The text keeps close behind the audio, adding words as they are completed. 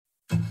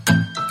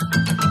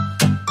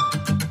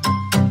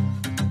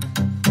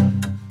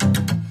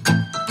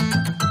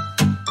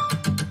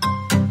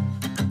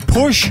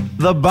Push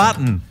the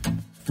button.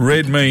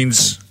 Red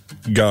means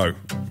go.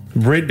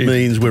 Red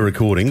means we're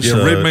recording. Yeah,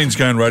 so red means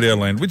go in Radio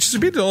Land, which is a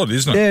bit odd,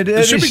 isn't it? Yeah,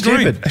 it should be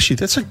stupid. green. Actually,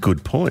 that's a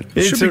good point.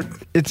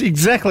 It's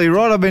exactly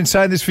right. I've been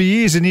saying this for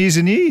years and years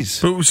and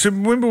years. But so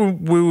remember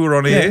when we were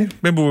on air? Yeah.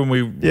 Remember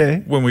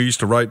when we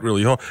used to rate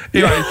really high?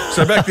 Anyway,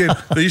 so back then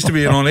there used to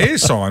be an on-air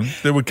sign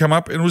that would come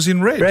up and it was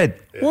in red. Red.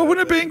 Why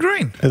wouldn't it be in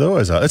green? It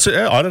always are.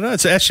 I don't know.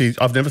 It's actually,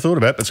 I've never thought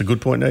about it, but it's a good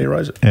point now you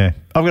raise it. Yeah.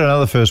 I've got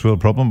another first world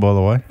problem, by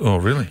the way. Oh,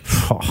 really?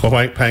 Well,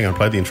 wait, hang on,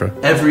 play the intro.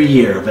 Every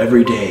year of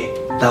every day,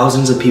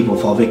 thousands of people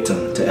fall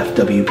victim to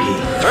FWP.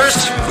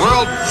 First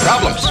world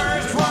problems.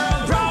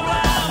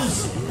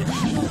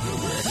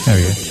 There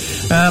we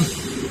go.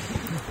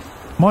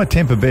 My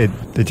temper bed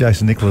that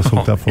Jason Nicholas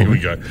hooked up for Here me.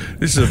 we go.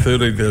 This is a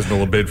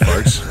 $13,000 bed,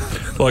 folks.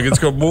 Like, it's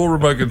got more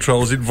remote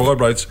controls. It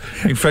vibrates.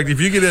 In fact, if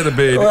you get out of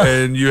bed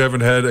and you haven't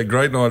had a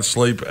great night's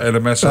sleep and a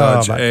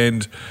massage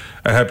and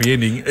a happy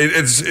ending,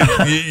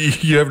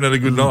 you haven't had a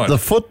good night. The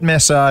foot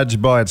massage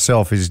by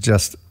itself is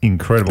just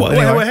incredible. Well,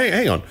 Anyway, wait,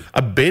 hang on.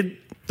 A bed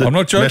that I'm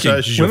not joking.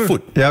 massages your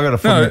foot. Yeah, I've got a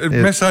foot. No, it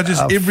massages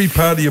every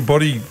part of your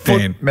body,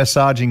 Dan. Foot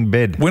massaging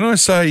bed. When I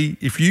say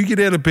if you get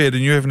out of bed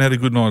and you haven't had a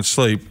good night's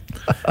sleep,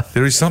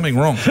 there is something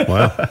wrong.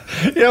 Wow.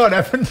 You know what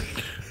happened?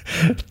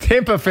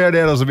 Temper found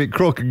out I was a bit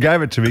crook and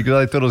gave it to me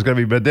because they thought it was going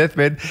to be my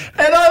deathbed,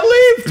 and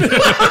I lived.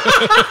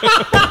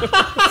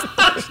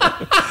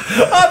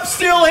 I'm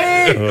still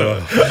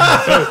here.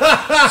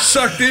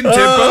 Sucked in, Temper.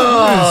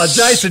 Oh,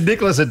 Jason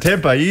Nicholas and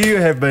Temper, you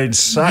have been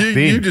sucked in.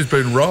 You've just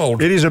been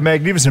rolled. It is a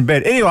magnificent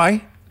bed.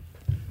 Anyway,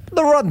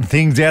 the rotten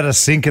thing's out of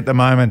sync at the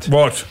moment.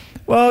 What?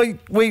 Well,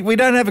 we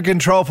don't have a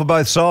control for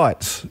both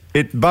sides.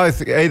 It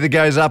both either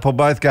goes up or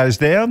both goes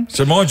down.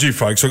 So mind you,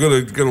 folks, I've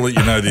got to let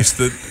you know this,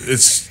 that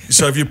it's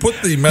so if you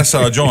put the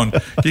massage on,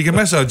 you can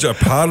massage a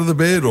part of the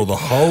bed or the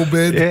whole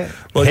bed. Yeah.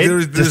 Like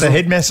Head- just a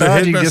head massage, the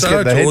head you can just get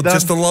the massage, head or done.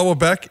 just the lower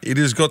back. It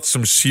has got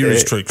some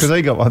serious tricks. Because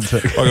he got one too.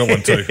 I got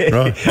one too.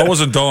 Right. I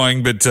wasn't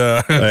dying, but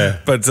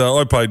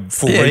I paid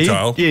full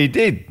retail. Yeah, you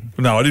did.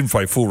 No, I didn't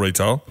pay full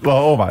retail. Well,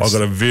 almost. I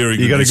got a very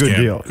good You got discount. a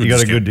good deal. You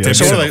got a good deal.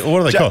 So 10%. what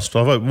do they cost?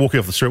 If I walk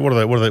off the street, what are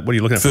you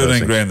looking at? For those 13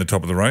 things? grand the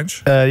top of the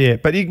range. Yeah,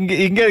 but you can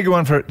get a good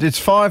one for it. It's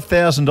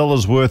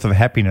 $5,000 worth of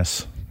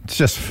happiness. It's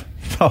just.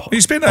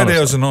 You spend 8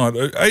 hours a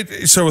night.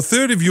 So a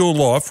third of your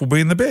life will be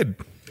in the bed.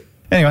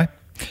 Anyway,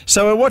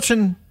 so we're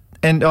watching,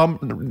 and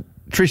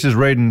Trisha's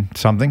reading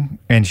something,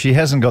 and she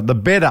hasn't got the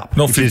bed up.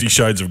 Not which 50 is-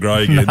 Shades of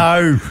Grey again.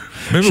 No.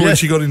 Remember when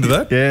she got into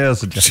that? Yeah, it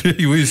was a joke.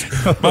 Gee whiz.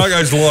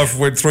 Marko's life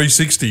went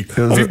 360.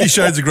 50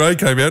 Shades of Grey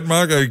came out.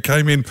 Marko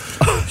came in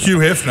Hugh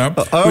Hefner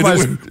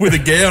with a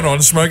gown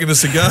on, smoking a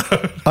cigar.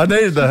 I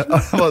needed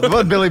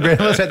what Billy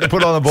Brownless had to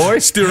put on the boy.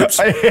 Stirrups.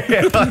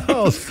 Yeah,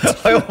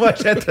 I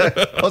almost had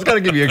to. I was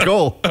going to give you a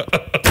call.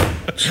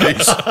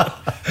 Jeez.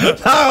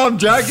 No, I'm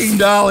joking,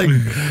 darling.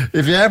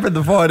 If you happen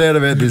to find out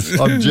about this,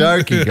 I'm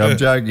joking.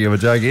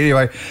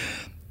 Anyway,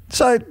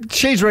 so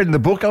she's reading the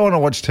book. I want to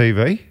watch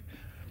TV.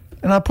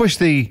 And I push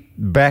the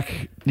back, To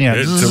lift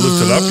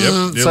it up, yep.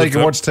 Yeah, so you lift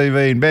can up. watch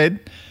TV in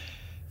bed.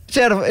 It's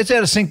out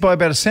of sync by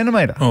about a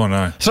centimetre. Oh,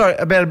 no. Sorry,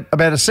 about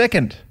a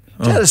second.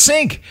 It's out of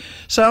sync.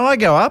 So I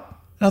go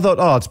up, and I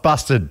thought, it's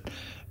busted.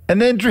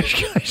 And then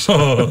Trish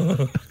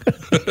goes,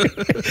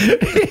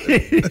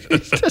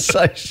 it's just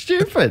so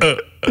stupid. So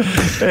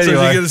did you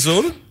get it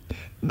sorted?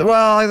 Well,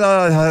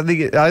 I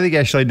think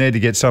actually need to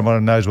get someone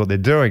who knows what they're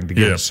doing to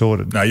get it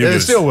sorted. No, They're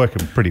still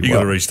working pretty You well.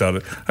 got to restart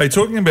it. Hey,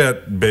 talking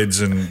about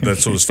beds and that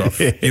sort of stuff,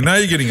 you know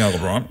you're getting older,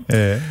 right?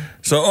 Yeah.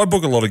 So I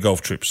book a lot of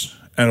golf trips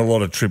and a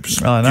lot of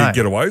trips, I know.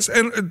 getaways,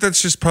 and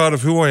that's just part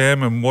of who I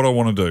am and what I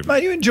want to do.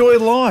 Mate, you enjoy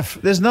life.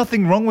 There's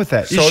nothing wrong with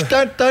that. So- You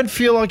don't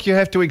feel like you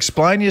have to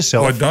explain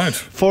yourself. I don't.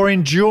 For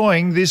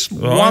enjoying this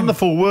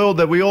wonderful world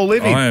that we all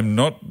live in. I am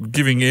not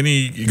giving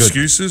any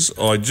excuses.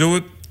 I do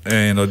it,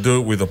 and I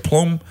do it with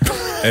aplomb.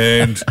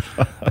 And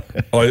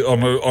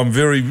I'm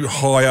very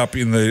high up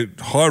in the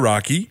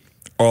hierarchy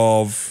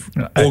of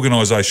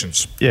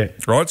organisations. Yeah.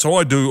 Right? So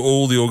I do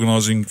all the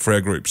organising for our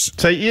groups.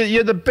 So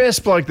you're the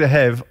best bloke to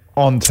have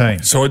on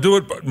team. So I do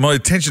it, but my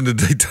attention to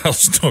detail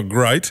is not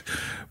great,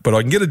 but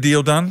I can get a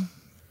deal done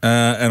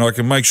and I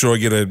can make sure I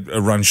get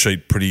a run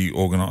sheet pretty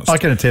organised. I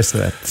can attest to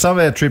that. Some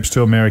of our trips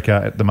to America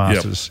at the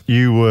Masters,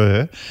 you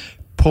were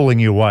pulling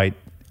your weight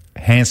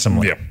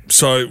handsomely. Yeah.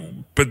 So,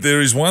 but there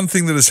is one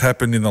thing that has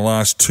happened in the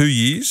last 2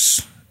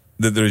 years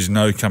that there is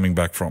no coming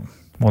back from.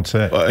 What's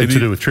that? To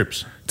do with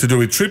trips. To do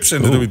with trips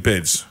and to do with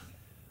beds.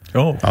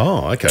 Oh,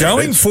 okay.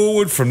 Going Beds.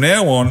 forward from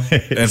now on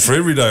and for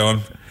every day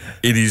on,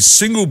 it is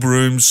single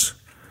rooms,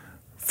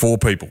 4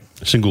 people.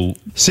 Single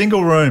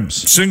rooms.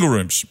 Single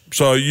rooms.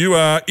 So you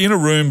are in a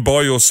room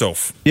by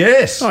yourself.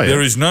 Yes. Oh, yeah.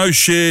 There is no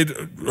shared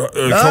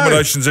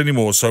accommodations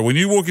anymore. So when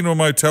you walk into a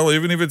motel,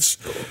 even if it's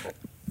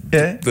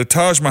Yeah. the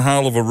Taj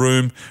Mahal of a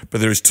room,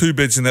 but there is 2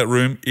 beds in that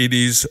room, it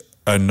is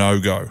a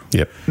no-go.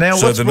 Yep. Now,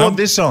 So what's the brought num-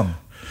 this on?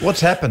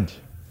 What's happened?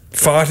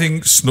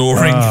 Farting,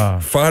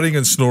 farting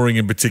and snoring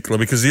in particular,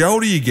 because the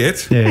older you get,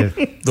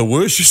 the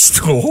worse you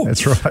snore.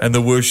 That's right. And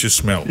the worse you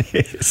smell.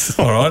 Yes.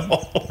 All right?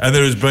 And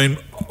there has been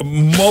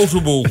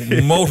multiple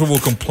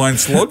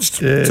complaints lodged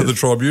to the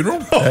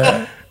tribunal,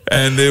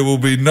 and there will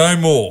be no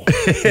more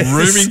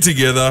rooming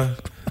together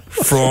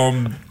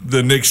from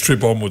the next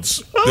trip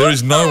onwards. There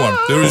is no one.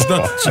 There is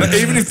no,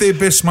 even if they're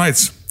best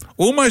mates,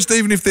 almost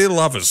even if they're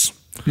lovers.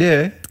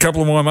 Yeah. A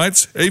couple of my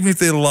mates, even if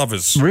they're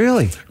lovers,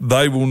 Really?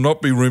 they will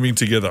not be rooming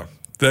together.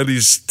 That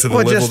is to the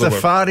Well, level just that the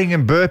we're farting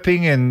and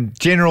burping and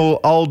general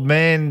old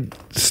man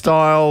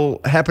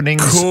style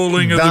happenings.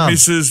 calling of the done.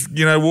 missus,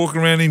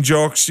 walking around in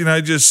jocks,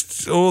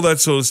 just all that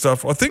sort of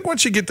stuff. I think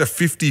once you get to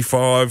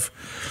 55,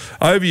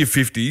 over your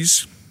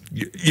 50s,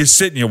 you're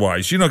set in your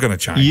ways. You're not going to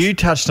change. You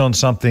touched on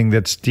something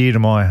that's dear to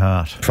my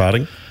heart.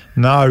 Farting?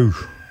 No.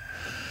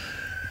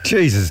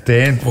 Jesus,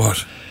 Dan.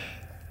 What?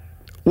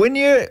 When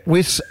you're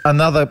with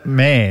another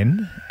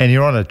man and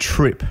you're on a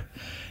trip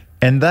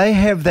and they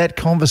have that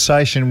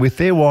conversation with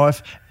their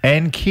wife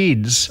and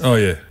kids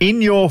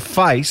in your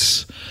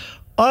face,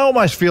 I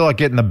almost feel like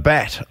getting the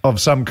bat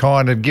of some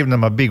kind and giving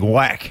them a big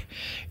whack.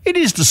 It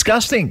is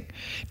disgusting.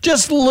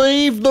 Just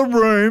leave the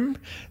room.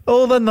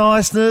 All the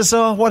niceness.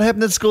 Oh, what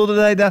happened at school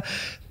today? Now,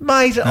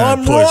 mate,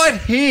 I'm please.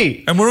 right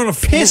here. And we're on a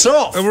Piss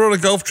off. And we're on a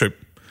golf trip.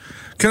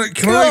 Can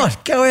God,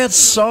 go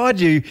outside,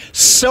 you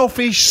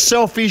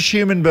selfish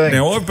human being.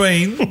 Now I've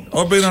been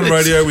on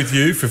radio with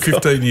you for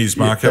 15 years,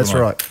 Mark. That's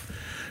haven't I? right.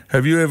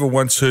 Have you ever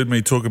once heard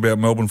me talk about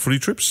Melbourne footy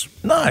trips?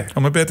 No.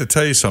 I'm about to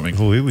tell you something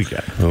Well, here we go.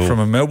 from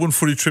a Melbourne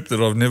footy trip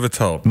that I've never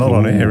told. Not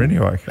on air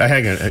anyway.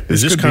 Hang on.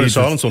 Is this could kind be of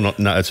silence or not?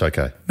 No, it's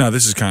okay. No,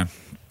 this is Kane.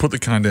 Put the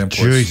cane down,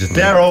 please. Jesus.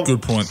 Daryl.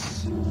 Good point.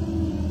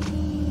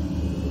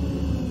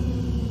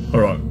 All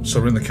right, so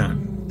we're in the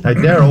cane. Hey,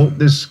 Daryl,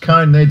 this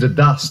cone needs a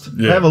dust.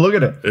 Yeah, Have a look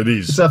at it. it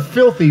is. It's a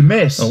filthy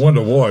mess. I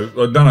wonder why.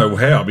 I don't know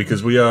how,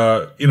 because we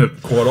are in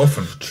it quite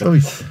often.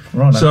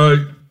 Right.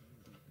 So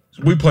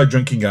we play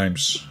drinking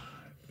games,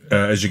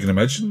 as you can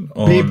imagine.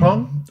 Beer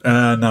pong?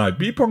 No,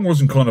 beer pong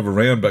wasn't kind of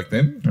around back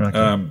then.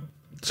 Okay.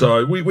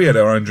 So we had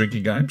our own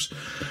drinking games.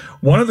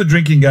 One of the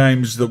drinking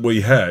games that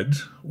we had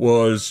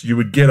was you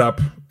would get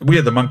up. We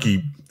had the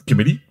monkey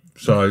committee.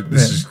 So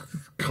this is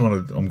kind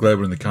of, I'm glad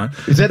we're in the cane.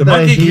 Is that the the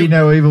monkey hear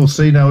no evil,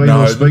 see no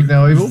evil, speak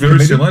no evil? Very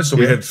committee? similar. So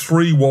we Yeah. had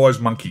 3 wise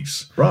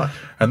monkeys. Right.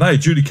 And they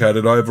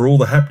adjudicated over all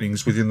the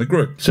happenings within the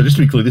group. So just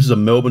to be clear, this is a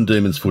Melbourne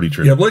Demons footy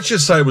trip. Yeah, but let's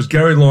just say it was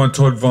Gary Lyon,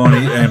 Todd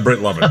Viney and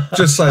Brett Lovett.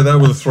 Just say they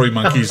were the 3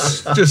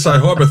 monkeys. Just say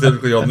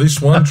hypothetically on this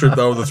one trip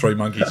they were the 3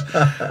 monkeys.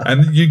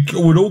 And you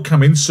would all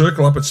come in,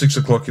 circle up at 6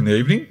 o'clock in the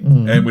evening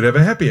and we'd have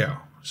a happy hour.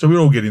 So we'd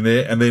all get in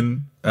there and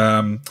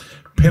then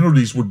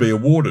penalties would be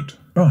awarded.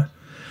 Right.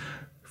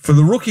 For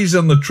the rookies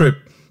on the trip,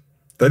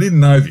 they didn't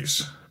know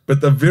this, but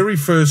the very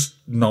first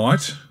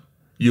night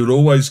you would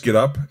always get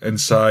up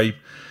and say,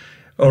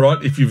 all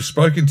right, if you've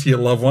spoken to your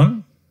loved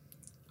one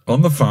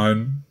on the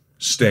phone,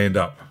 stand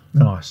up.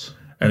 Nice.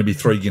 And it'd be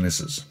 3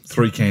 Guinnesses,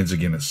 3 cans of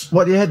Guinness.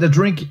 What, you had to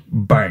drink?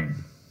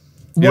 Bang.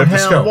 You had to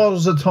scull. What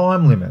was the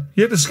time limit?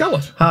 You had to scull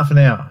it. Half an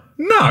hour.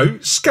 No,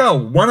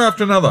 scull, one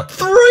after another.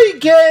 3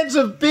 cans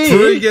of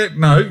beer?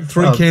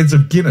 3 cans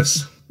of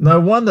Guinness. No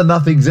wonder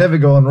nothing's ever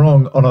gone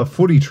wrong on a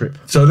footy trip.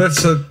 So that's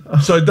so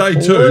day 2.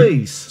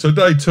 Please. So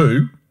day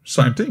 2,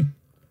 same thing.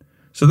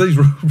 So these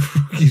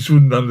rookies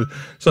wouldn't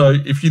so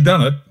if you'd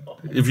done it,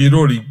 if you'd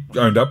already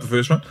owned up the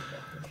first one,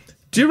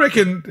 do you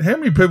reckon, how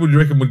many people do you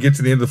reckon would get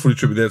to the end of the footy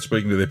trip without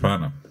speaking to their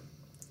partner?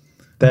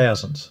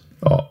 Thousands.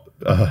 Oh,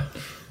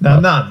 No,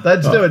 none.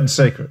 They'd do it in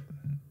secret.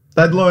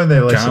 They'd learn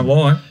their lesson.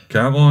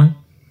 Can't lie.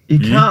 You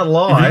can't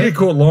lie. If you get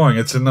caught lying,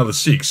 it's another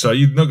 6, so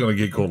you're not going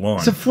to get caught lying.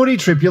 It's a footy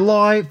trip. You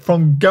lie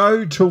from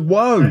go to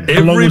woe.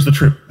 how long was the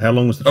trip?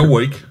 A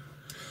week.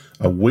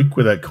 A week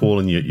without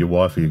calling your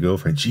wife or your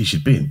girlfriend. Gee,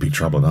 she'd be in big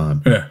trouble at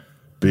home. Yeah.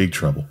 Big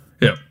trouble.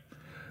 Yeah.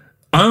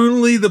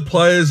 Only the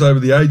players over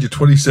the age of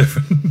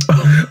 27,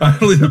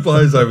 only the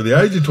players over the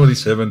age of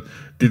 27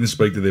 didn't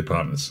speak to their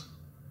partners.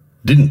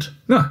 Didn't?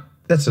 No.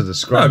 That's a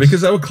disgrace. No,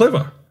 because they were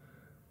clever.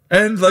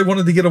 And they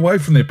wanted to get away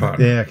from their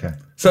partner. Yeah, okay.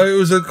 So it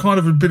was a kind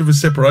of a bit of a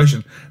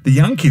separation. The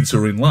young kids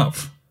are in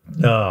love.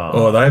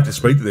 Oh, they have to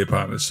speak to their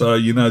partners, so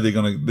you know they're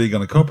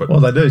gonna cop it. Well,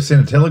 they do.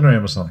 Send a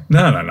telegram or something.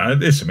 No,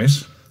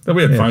 SMS. No,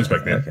 we had phones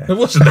back then. Okay. It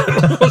wasn't that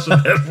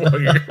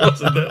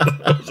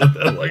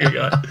long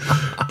ago.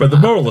 But the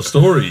moral of the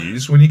story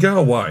is, when you go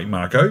away,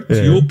 Marko,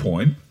 to your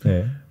point,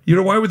 you're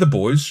away with the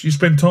boys. You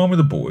spend time with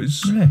the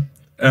boys. Yeah.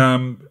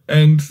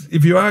 And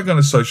if you are going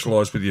to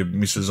socialise with your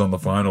missus on the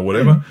phone or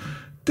whatever,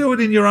 do it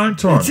in your own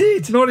time. That's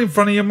it. Not in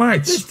front of your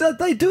mates.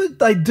 They do it.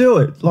 They do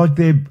it like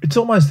it's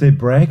almost their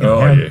bragging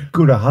Oh, how yeah.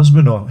 good a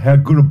husband or how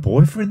good a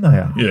boyfriend they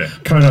are. Yeah.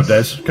 Cone up,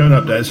 Daz. Cone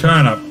up, Daz.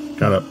 Turn up.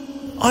 Cone up.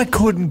 I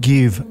couldn't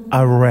give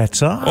a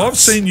rat's ass. I've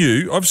seen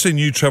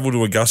you travel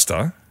to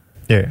Augusta.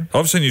 Yeah.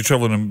 I've seen you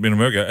travel in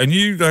America, and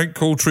you don't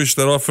call Trish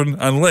that often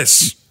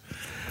unless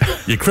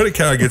your credit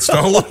card gets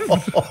stolen or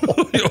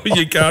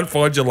you can't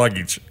find your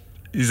luggage.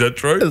 Is that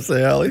true? That's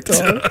the only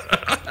time.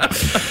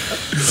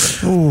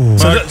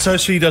 So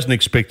she doesn't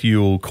expect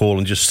you'll call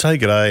and just say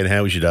g'day and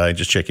how was your day and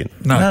just check in?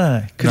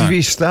 No. Because if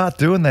you start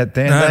doing that,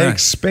 Dan, they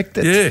expect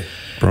it.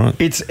 Yeah. Right.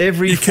 It's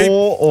every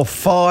 4 or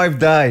 5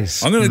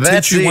 days. I'm going to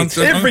teach you one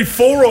thing. Every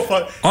 4 or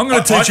 5. I'm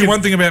going to teach you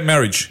one thing about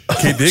marriage.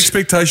 Keep the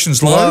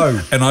expectations low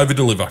and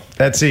over-deliver.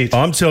 That's it.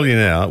 I'm telling you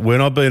now,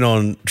 when I've been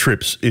on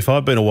trips, if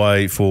I've been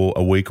away for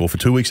a week or for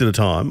 2 weeks at a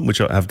time,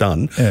 which I have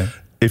done,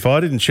 if I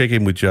didn't check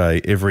in with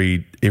Jay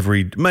every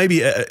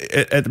maybe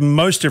at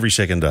most every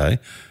second day,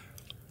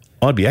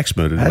 I'd be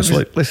axe-murdered in my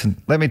sleep.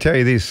 Listen, let me tell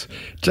you this.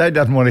 Jay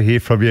doesn't want to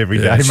hear from you every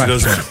day, mate. She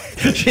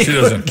doesn't. She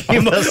doesn't.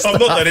 I'm not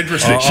that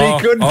interested.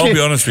 I'll be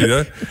honest with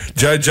you.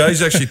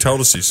 Jay's actually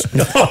told us this.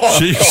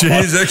 She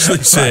has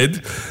actually said,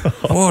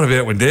 what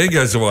about when Dan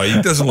goes away?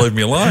 He doesn't leave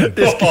me alone.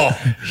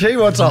 She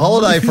wants a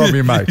holiday from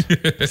you, mate.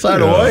 So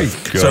do we.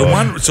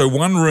 So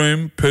one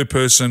room per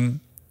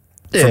person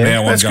from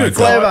now on that's going good.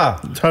 forward.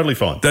 Clever. Totally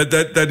fine.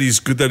 That is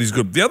good. That is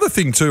good. The other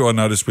thing too I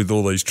noticed with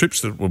all these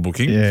trips that we're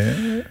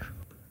booking,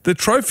 the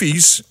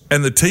trophies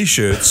and the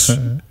T-shirts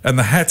and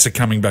the hats are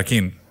coming back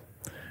in,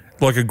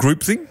 like a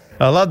group thing.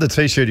 I love the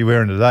T-shirt you're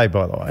wearing today,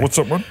 by the way. What's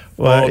that one?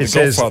 Well, the it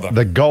says Golf Father.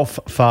 the Golf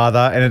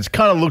Father, and it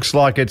kind of looks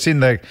like it's in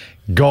the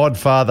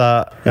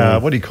Godfather.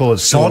 What do you call it?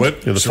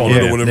 Silhouette, font?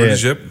 silhouette or whatever it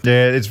is. Yep.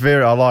 Yeah, it's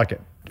very. I like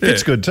it.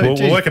 Fits good too.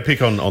 We'll make a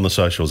pick on the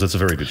socials. That's a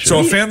very good shirt. So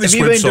I found this have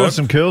you website. been doing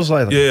some curls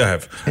lately? Yeah, I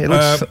have. They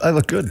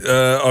look good.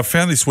 I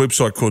found this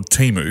website called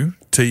Temu,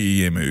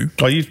 T-E-M-U.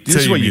 Oh, this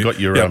is where you got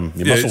your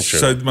muscle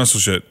shirt. So the muscle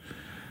shirt.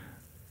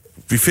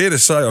 Be fair to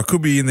say, I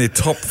could be in their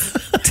top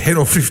 10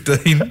 or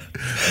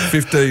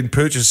 15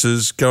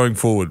 purchases going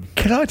forward.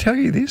 Can I tell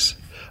you this?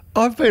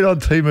 I've been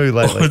on Temu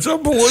lately. Oh, it's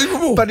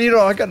unbelievable. But you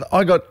know,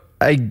 I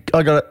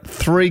got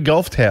 3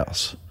 golf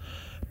towels.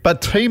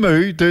 But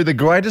Temu do the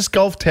greatest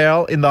golf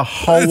towel in the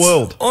whole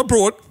world. I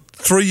brought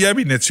 3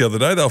 Yabby nets the other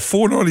day. They were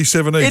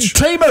 $4.97 each.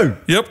 In Temu.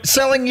 Yep.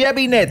 Selling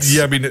Yabby nets.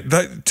 Yabby net.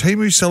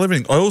 Temu sell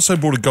everything. I also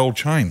bought a gold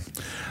chain.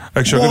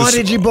 Actually, Why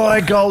did you buy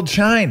a gold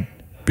chain?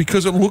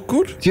 Because it looked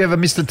good. Do you have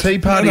a Mr. T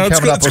party No,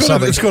 coming up or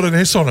something? It's got an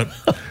S on it.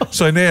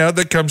 So now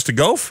that comes to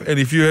golf, and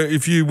if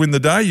you win the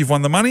day, you've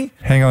won the money.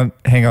 Hang on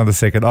a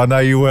second. I know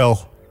you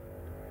well.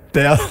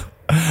 Now,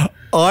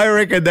 I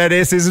reckon that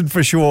S isn't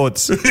for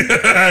Schwartz. It's the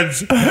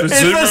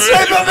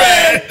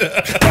Superman!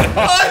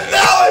 I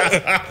know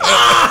it!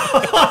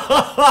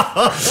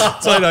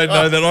 So they don't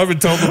know that. I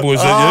haven't told the boys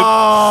that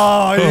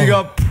Oh, you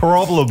got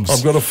problems. yet.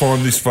 I've got to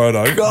find this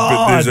photo. But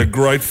God. there's a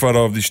great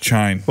photo of this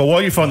chain. Well,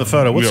 while you find the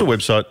photo, what's the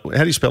website?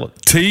 How do you spell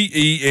it?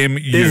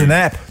 T-E-M-U. There's an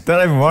app.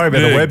 Don't even worry about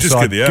the website. just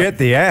get the app. Get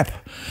the app.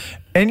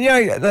 And, you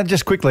know,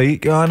 just quickly,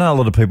 I know a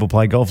lot of people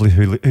play golf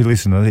who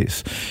listen to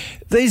this.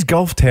 These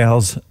golf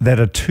towels that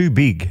are too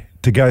big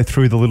to go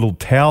through the little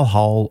towel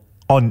hole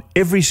on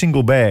every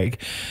single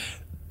bag,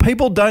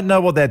 people don't know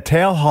what that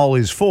towel hole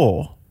is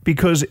for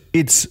because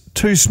it's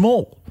too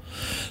small.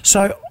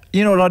 So,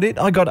 you know what I did?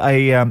 I got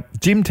a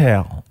gym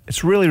towel.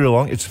 It's really, really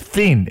long. It's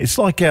thin. It's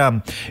like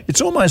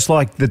it's almost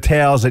like the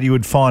towels that you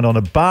would find on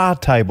a bar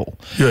table.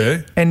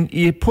 Yeah. And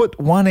you put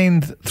one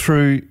end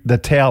through the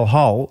towel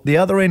hole, the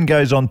other end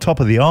goes on top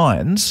of the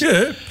irons.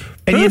 Yeah.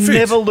 And Perfect. you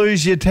never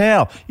lose your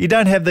towel. You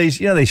don't have these,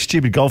 these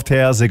stupid golf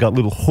towels. They've got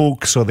little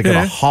hooks or they've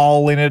got a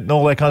hole in it and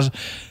all that kind of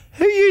stuff.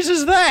 Who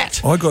uses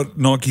that? I got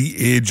Nike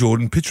Air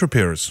Jordan pitch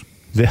repairers.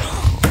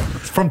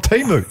 From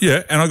Temu.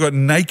 Yeah, and I got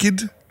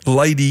naked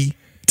lady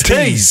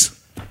tees.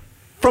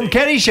 From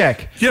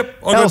Caddyshack. Yep,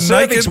 I got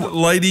naked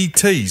lady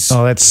tees.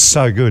 Oh, that's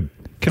so good.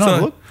 Can I have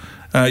a look?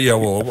 Yeah,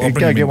 well, I'll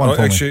Go get one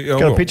for me.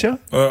 Got a picture?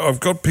 I've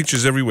got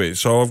pictures everywhere.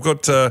 So I've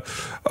got.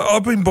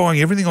 I've been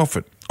buying everything off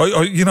it.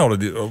 You know what I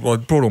did? I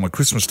brought all my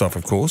Christmas stuff,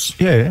 of course.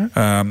 Yeah.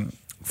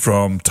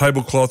 From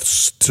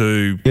tablecloths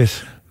to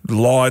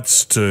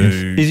lights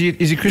to. Yes.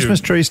 Is your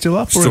Christmas tree still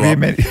up? Still up.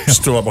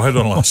 Still up. I had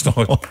it on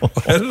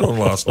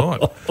last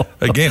night.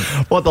 Again.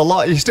 What, the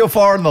light? You're still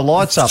firing the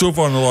lights up? Still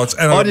firing the lights.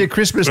 And on your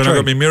Christmas tree? I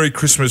got me Merry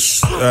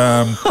Christmas.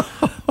 I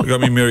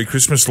got me Merry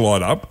Christmas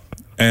light up.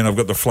 And I've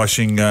got the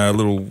flashing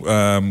little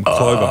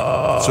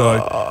clover. So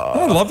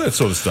I love that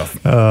sort of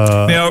stuff.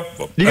 Now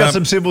you got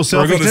some civil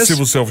selfishness? I got a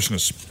civil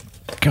selfishness.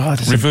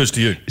 God. Refers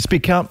to you. It's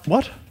become,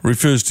 what?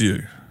 Refers to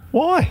you.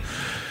 Why?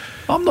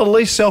 I'm the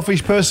least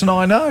selfish person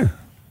I know.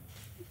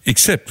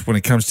 Except when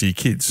it comes to your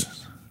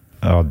kids.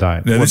 Oh,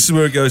 don't. Now, this is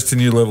where it goes to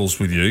new levels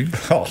with you.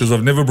 Because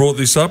I've never brought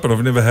this up and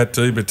I've never had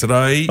to, but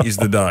today is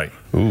the day.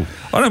 Ooh.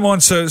 I don't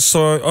mind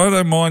I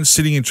don't mind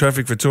sitting in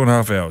traffic for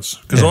 2.5 hours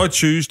because I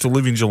choose to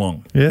live in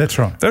Geelong. Yeah, that's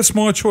right. That's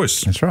my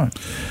choice. That's right.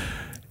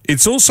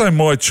 It's also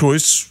my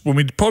choice when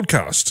we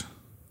podcast.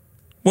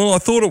 Well, I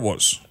thought it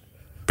was,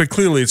 but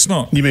clearly it's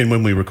not. You mean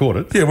when we record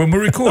it? Yeah, when we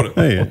record it.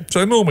 Yeah.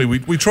 So normally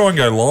we try and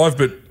go live,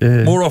 but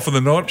more often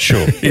than not,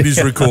 it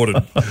is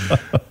recorded.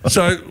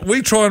 So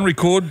we try and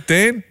record,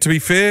 Dan, to be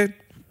fair,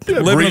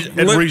 at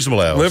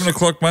reasonable hours. 11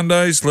 o'clock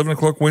Mondays, 11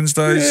 o'clock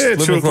Wednesdays,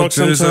 11 o'clock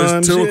Thursdays,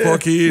 sometimes, 2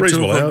 o'clock here, 2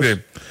 reasonable o'clock hours.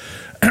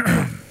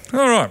 there.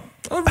 All right.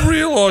 I've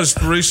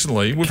realised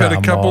recently we've had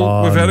a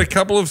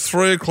couple of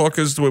 3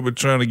 o'clockers where we're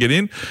trying to get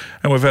in,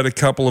 and we've had a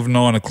couple of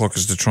 9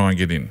 o'clockers to try and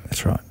get in.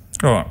 That's right.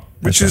 All right.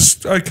 which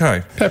is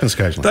okay. Happens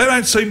occasionally. They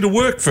don't seem to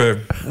work for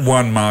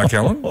one Mark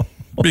Allen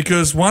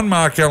because one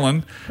Mark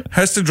Allen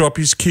has to drop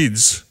his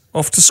kids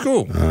off to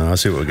school. I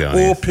see what we're going Or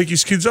here. pick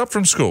his kids up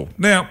from school.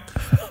 Now,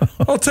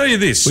 I'll tell you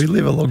this. We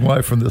live a long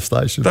way from the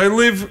station. They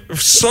live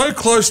so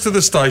close to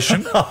the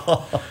station.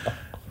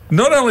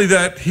 Not only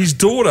that, his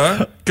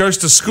daughter goes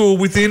to school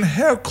within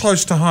how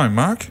close to home,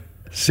 Mark?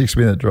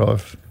 6-minute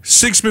drive.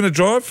 6-minute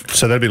drive,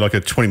 So that'd be like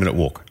a 20-minute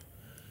walk.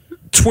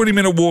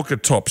 20-minute walk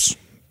at tops.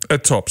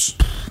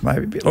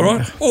 Maybe a bit All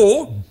longer. right?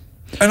 Or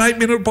an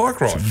 8-minute bike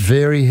ride.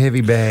 Very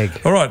heavy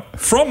bag. All right.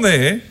 From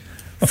there,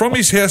 from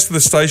his house to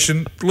the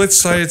station, let's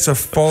say it's a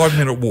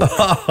 5-minute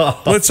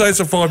walk. Let's say it's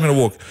a 5-minute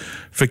walk.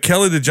 For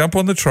Kelly to jump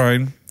on the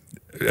train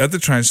at the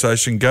train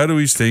station, go to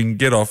his thing,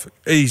 get off,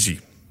 easy.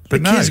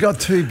 But The kid's got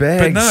 2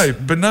 bags.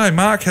 But no,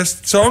 Mark has.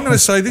 So I'm going to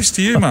say this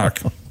to you, Mark.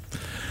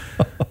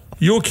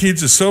 Your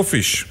kids are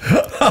selfish.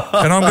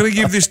 And I'm going to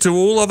give this to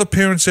all other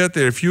parents out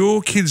there. If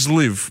your kids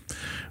live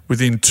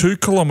within 2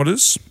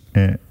 kilometres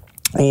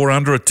or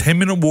under a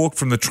 10-minute walk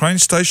from the train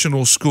station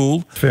or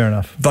school, Fair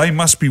enough. they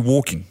must be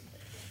walking.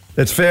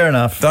 That's fair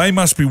enough. They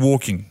must be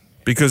walking.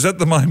 Because at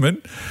the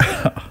moment,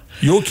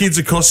 your kids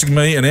are costing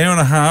me an hour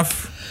and a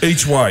half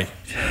each way.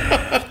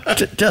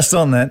 Just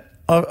on that,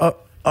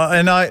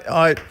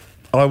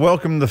 I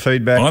welcome the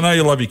feedback. I know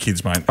you love your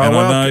kids, mate. And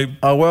I know,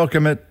 I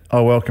welcome it.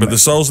 but the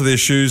soles of their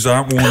shoes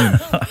aren't worn in.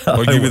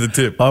 I'll give you the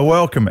tip. I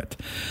welcome it.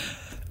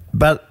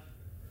 But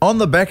on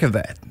the back of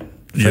that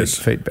Yes.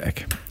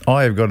 feedback,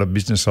 I have got a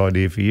business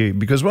idea for you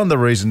because one of the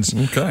reasons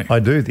Okay. I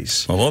do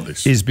this I like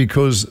this. is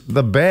because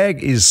the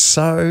bag is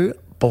so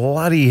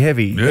bloody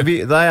heavy. Yeah.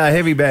 They are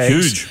heavy bags.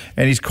 Huge.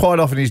 And he's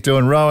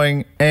doing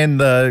rowing and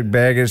the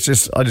bag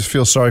is I just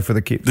feel sorry for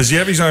the kid. Does he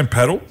have his own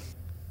paddle?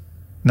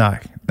 No,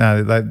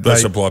 they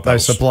supply They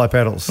paddles. supply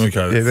paddles. Okay,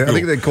 Yeah, I cool.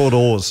 think they're called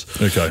oars.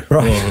 Okay.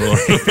 Right.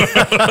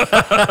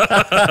 Right.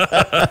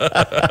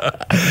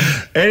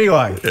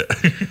 Anyway,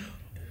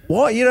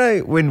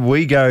 when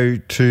we go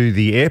to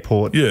the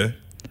airport Yeah.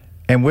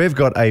 and we've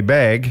got a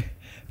bag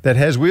that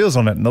has wheels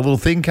on it and the little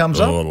thing comes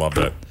Oh, up, I love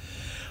that.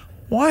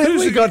 why haven't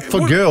Who's we it- got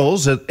for what-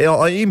 girls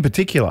in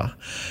particular?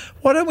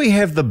 Why don't we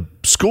have the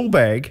school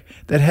bag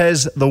that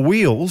has the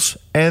wheels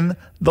and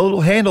the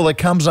little handle that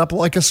comes up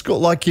like a school,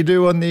 like you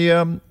do on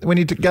the when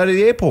you go to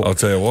the airport? I'll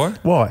tell you why.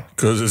 Why?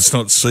 Because it's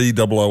not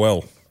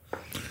COOL.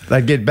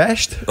 They get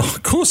bashed. Oh,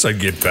 of course they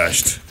get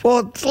bashed.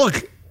 Well,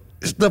 look,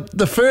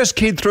 the first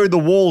kid through the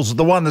walls is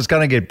the one that's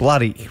going to get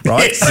bloody,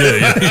 right?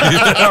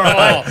 All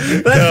right.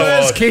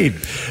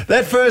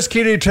 That first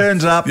kid who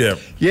turns up,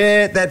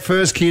 that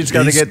first kid's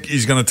going to get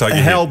He's going to take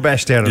hell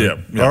bashed out of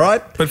him. Yeah. All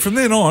right? But from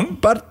then on,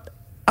 But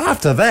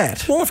after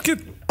that,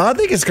 I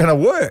think it's going to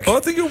work. I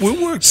think it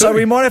will work too. So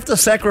we might have to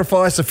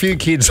sacrifice a few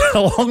kids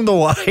along the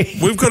way.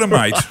 We've got a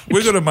mate.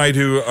 We've got a mate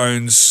who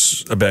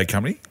owns a bag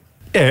company.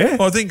 Yeah.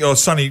 I think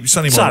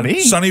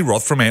Sonny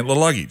Roth from Antler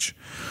Luggage.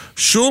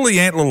 Surely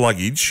Antler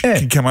Luggage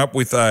can come up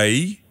with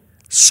a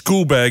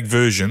school bag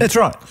version. That's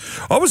right.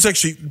 I was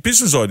actually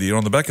business idea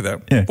on the back of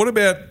that. Yeah. What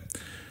about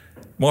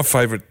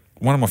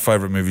one of my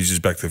favourite movies is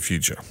Back to the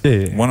Future.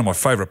 Yeah. One of my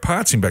favourite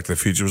parts in Back to the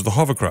Future was the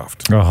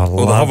hovercraft Oh, I or the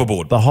love-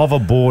 hoverboard. The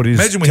hoverboard is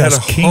Imagine we had a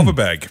just king. hover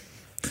bag.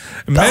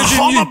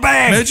 Imagine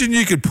bag! Imagine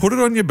you could put it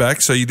on your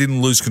back so you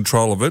didn't lose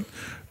control of it,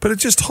 but it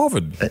just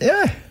hovered.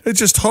 Yeah. It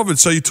just hovered,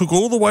 so you took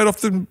all the weight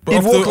off the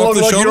You'd walk along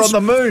like you're on the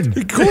moon.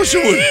 Of course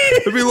you would.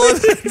 It'd be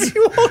like that.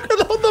 You're walking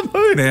on the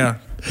moon.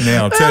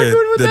 Now I'll tell How you,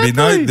 good would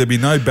that be? there'd be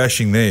no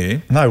bashing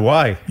there. No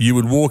way. You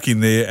would walk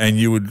in there and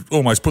you would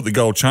almost put the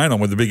gold chain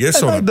on with the big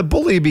S on it. The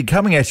bully would be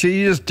coming at you.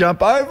 You just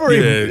jump over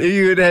him. Yeah.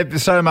 You would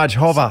have so much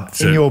hover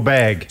in your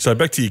bag. So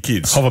back to your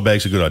kids. Hover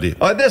bag's a good idea.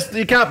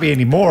 You can't be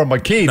any more on my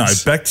kids. No,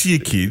 back to your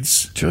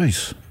kids.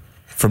 Jeez.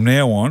 From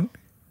now on,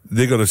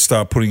 they've got to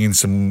start putting in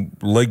some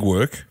leg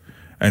work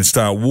and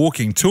start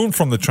walking to and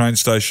from the train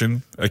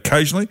station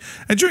occasionally.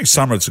 And during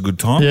summer, it's a good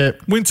time. Yeah.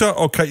 Winter,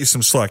 I'll cut you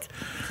some slack.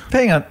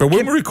 Hang on. But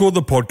when we record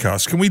the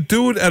podcast, can we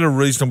do it at a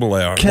reasonable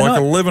hour, like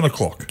 11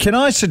 o'clock? Can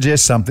I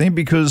suggest something?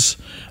 Because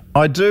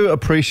I do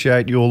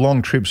appreciate your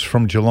long trips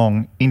from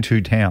Geelong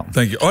into town.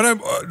 Thank you.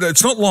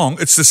 It's not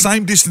long. It's the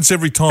same distance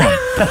every time.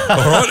 All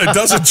right? It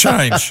doesn't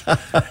change.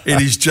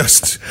 It is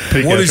just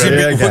what is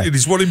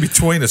in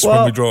between us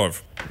when we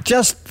drive.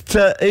 Just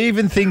to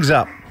even things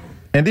up,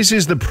 and this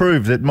is the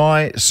proof that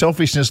my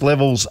selfishness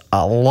levels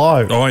are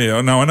low. Oh,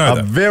 yeah. No, I know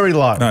that. Very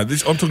low. No, I'm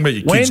talking about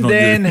your When kids, not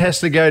Dan you. has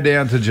to go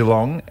down to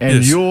Geelong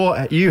and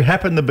Yes. you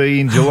happen to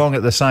be in Geelong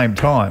at the same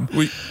time,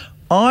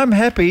 I'm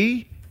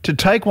happy to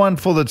take one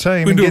for the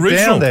team and do a get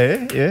down regional.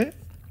 there. Yeah,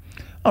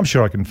 I'm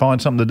sure I can find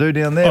something to do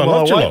down there. I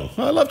while love I wait. Geelong.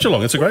 I love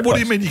Geelong. It's a great What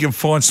place. do you mean you can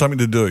find something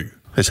to do?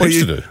 There's heaps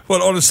to do.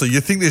 Well, honestly, you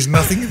think there's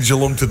nothing in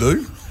Geelong to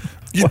do?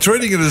 You're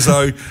treating it as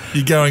though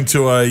you're going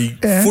to a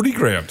footy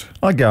ground.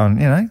 I go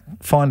and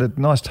find a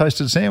nice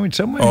toasted sandwich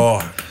somewhere. Oh,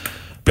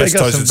 best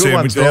got toasted some good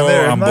ones sandwich. down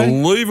there, haven't they?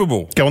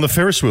 Unbelievable. Go on the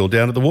Ferris wheel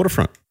down at the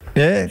waterfront.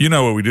 Yeah, You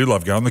know where we do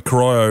love going? The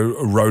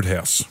Corio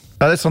Roadhouse.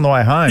 that's on the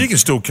way home. You can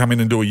still come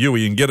in and do a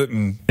Yui and get it,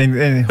 and and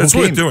it's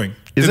hook worth in. doing.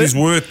 Is It is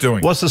worth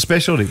doing. What's the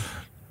specialty?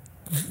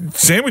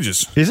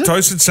 sandwiches. Is it?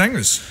 Toasted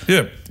sangers.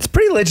 Yeah. It's a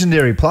pretty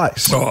legendary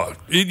place. Oh,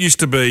 it used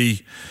to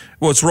be,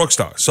 well, it's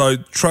Rockstar. So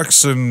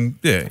trucks and,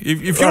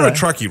 if you're a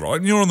truckie, right,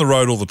 and you're on the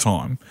road all the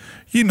time,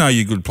 you know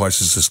your good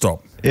places to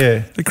stop.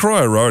 Yeah. The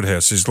Cryo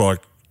Roadhouse is like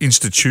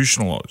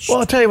institutionalised. Well,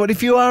 I'll tell you what,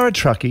 if you are a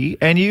truckie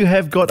and you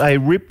have got a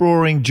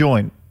rip-roaring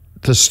joint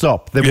to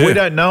stop that we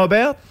don't know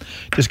about,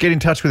 just get in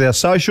touch with our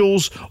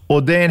socials.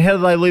 Or, Dan, how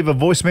do they leave a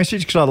voice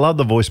message? Because I love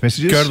the voice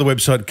messages. Go to the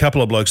website,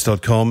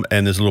 coupleofblokes.com,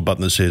 and there's a little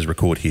button that says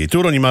record here. Do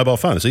it on your mobile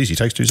phone. It's easy. It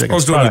takes 2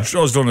 seconds. I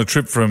was doing a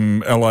trip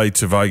from LA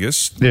to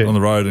Vegas on the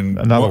road. And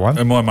another one.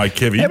 And my mate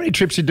Kevy. How many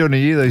trips are you doing a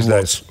year these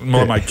days?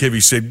 My mate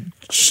Kevy said,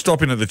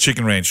 stop in at the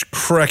Chicken Ranch.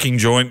 Cracking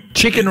joint.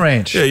 Chicken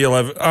Ranch? Yeah, you'll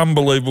have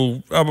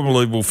unbelievable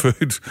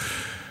food.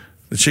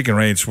 The Chicken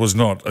Ranch was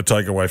not a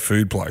takeaway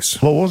food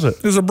place. What was it?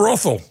 It was a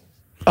brothel.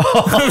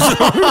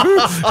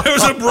 It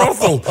was a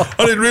brothel.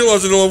 I didn't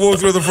realise it until I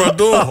walked through the front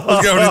door. I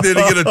was going in there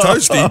to get a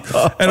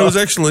toasty, and it was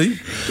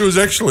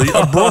actually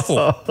a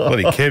brothel.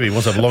 Bloody Kevy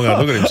wants to have a long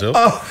hard look at himself.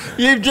 Oh,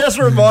 you've just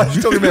reminded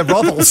me, talking about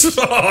brothels. You've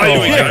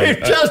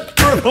just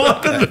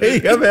reminded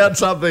me about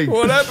something.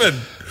 What happened?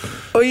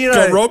 Well, you know,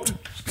 got robbed?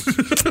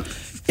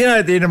 You know,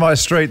 at the end of my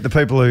street, the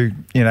people who,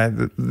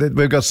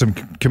 we've got some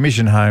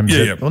commission homes.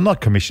 Well,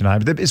 not commission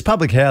homes. It's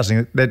public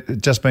housing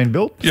that just been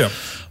built. Yeah.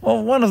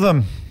 Well, one of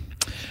them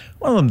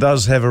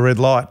does have a red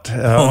light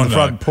on the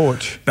front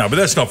porch. No, but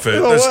that's not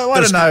fair. Well,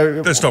 I don't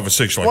know. That's not for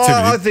sexual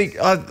activity. Well, I think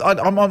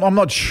I'm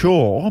not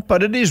sure,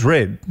 but it is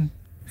red.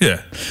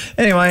 Yeah.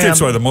 Anyway, keeps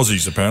away the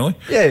mozzies apparently.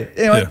 Yeah.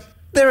 Anyway,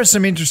 there are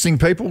some interesting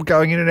people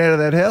going in and out of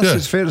that house. Yeah.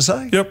 It's fair to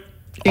say. Yep.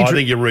 I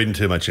think you're reading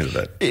too much into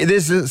that.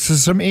 There's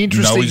some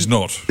interesting. No, he's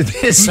not.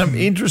 There's some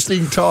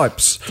interesting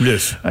types.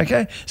 Yes.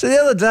 Okay. So the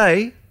other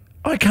day,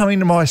 I come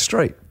into my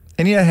street.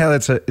 And you know how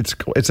it's a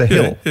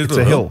hill. Yeah, it's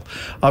a hill.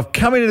 I've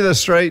come into the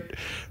street,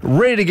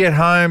 ready to get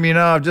home.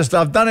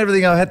 I've done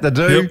everything I had to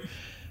do. Yep.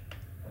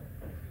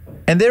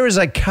 And there is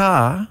a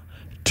car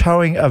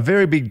towing a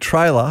very big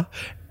trailer,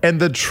 and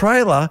the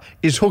trailer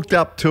is hooked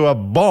up to a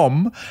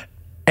bomb,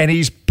 and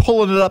he's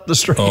pulling it up the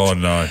street. Oh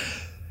no!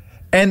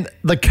 And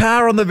the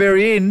car on the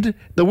very end,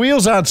 the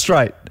wheels aren't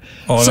straight.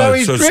 Oh so no!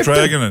 he's It's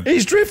dragging it.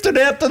 He's drifted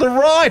out to the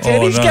right,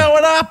 and he's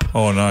going up.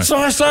 Oh no! So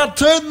I start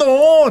turning the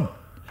horn,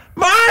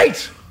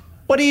 mate.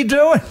 What are you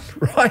doing?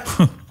 Right.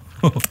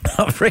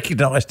 I've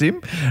recognised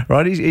him.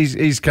 Right.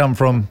 He's come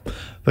from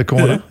the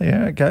corner.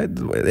 Yeah. Okay.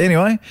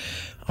 Anyway,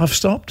 I've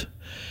stopped.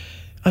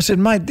 I said,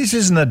 mate, this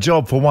isn't a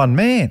job for one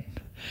man.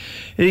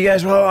 He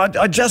goes, well,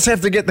 I just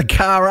have to get the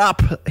car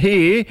up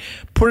here,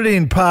 put it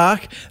in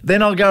park,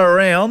 then I'll go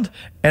around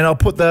and I'll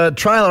put the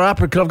trailer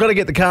up because I've got to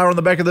get the car on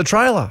the back of the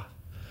trailer.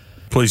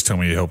 Please tell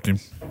me you helped him.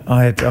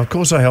 Of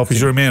course I helped him.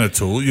 Because you're a man of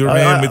tool. You're a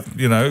man with,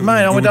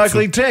 Mate, I'm with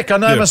Oakley Tech. I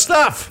know my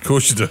stuff. Of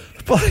course you do.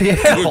 Bloody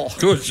hell. Of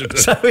course you do.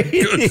 So in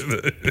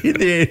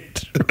the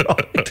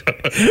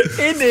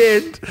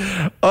end,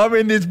 I'm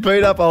in this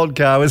beat up old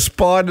car with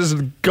spiders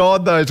and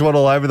God knows what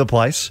all over the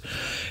place.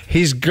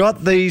 He's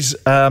got these,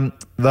 what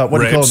do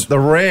you call them? The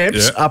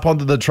ramps up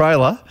onto the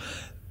trailer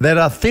that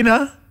are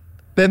thinner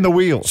than the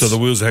wheels. So the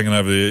wheels are hanging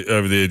over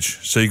the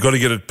edge. So you've got to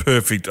get it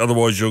perfect.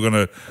 Otherwise you're going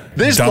to...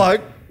 This bloke...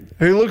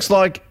 who looks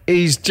like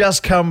he's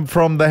just come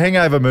from the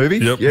Hangover movie.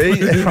 Yep.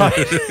 Yeah, right.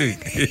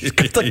 He's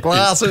got the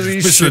glasses.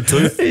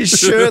 He's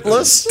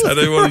shirtless.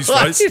 Tattoo on his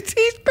face.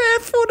 He's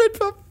barefooted,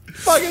 for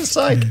fucking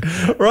sake.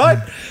 Right?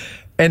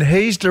 And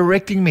he's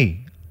directing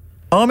me.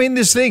 I'm in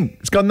this thing.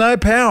 It's got no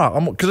power.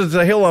 Because it's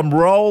a hill, I'm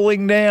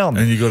rolling down.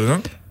 And you got it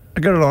on?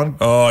 I got it on.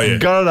 Oh, yeah.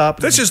 Got it up.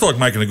 That's just like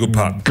making a good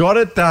putt. Got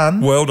it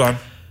done. Well done.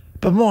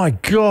 But my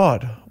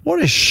God,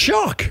 what a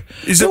shock.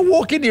 You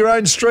walk into your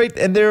own street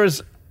and there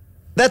is...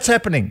 That's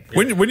happening.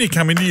 When you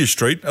come into your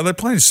street, are they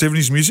playing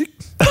 70s music?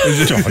 Now,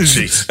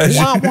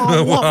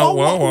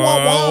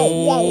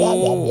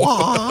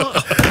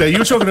 you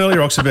were talking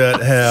earlier, Ox,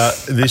 about how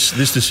this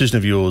decision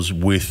of yours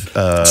with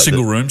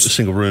single rooms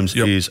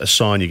is a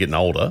sign you're getting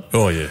older.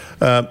 Oh, yeah.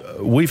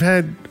 We've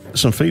had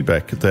some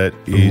feedback that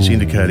is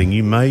indicating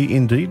you may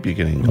indeed be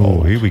getting old.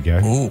 Oh, here we go.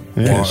 Oh,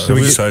 yeah. So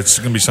it's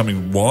going to be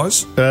something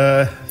wise?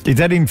 Is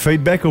that in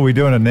feedback or are we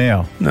doing it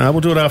now? No,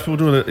 we'll do it after. We'll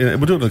do it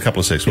in a couple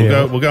of seconds.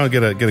 We'll go and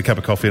get a cup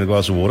of coffee and a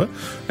glass of water,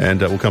 and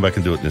we'll come back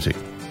and do it in a sec.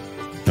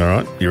 All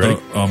right, you ready?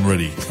 I'm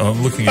ready.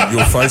 I'm looking at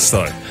your face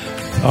though.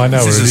 I know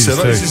what it is too.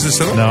 Is this a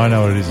setup? No, I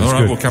know what it is. All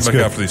right, we'll come back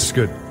after this. It's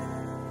good.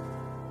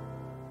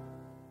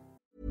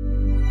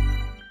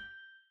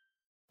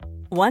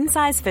 One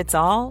size fits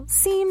all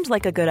seemed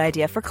like a good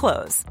idea for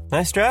clothes.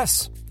 Nice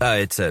dress.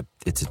 It's a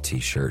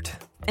t-shirt.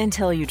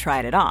 Until you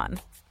tried it on.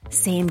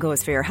 Same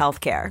goes for your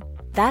healthcare.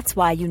 That's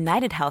why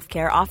United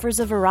Healthcare offers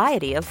a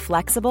variety of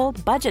flexible,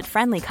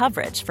 budget-friendly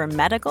coverage for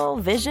medical,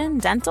 vision,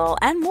 dental,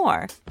 and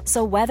more.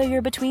 So whether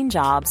you're between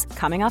jobs,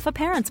 coming off a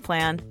parent's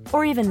plan,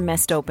 or even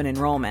missed open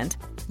enrollment,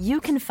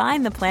 you can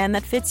find the plan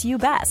that fits you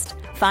best.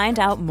 Find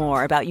out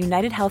more about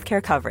United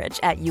Healthcare coverage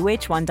at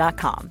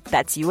uh1.com.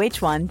 That's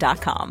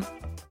uh1.com.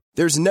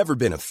 There's never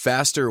been a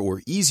faster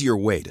or easier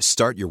way to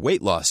start your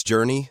weight loss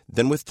journey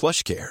than with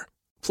PlushCare.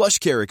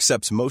 PlushCare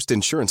accepts most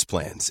insurance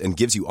plans and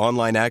gives you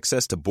online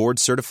access to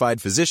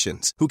board-certified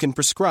physicians who can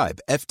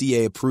prescribe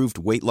FDA-approved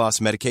weight loss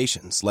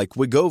medications like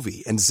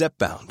Wegovy and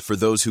Zepbound for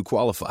those who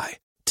qualify.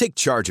 Take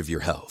charge of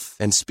your health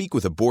and speak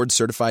with a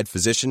board-certified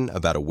physician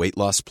about a weight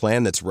loss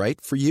plan that's right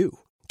for you.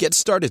 Get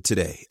started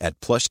today at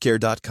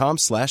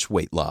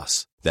plushcare.com/weight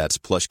loss. That's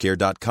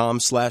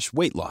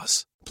plushcare.com/weight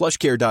loss.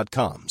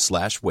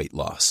 plushcare.com/weight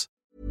loss.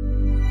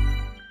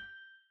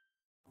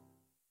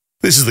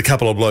 This is the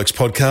Couple of Blokes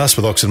podcast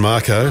with Ox and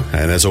Marko,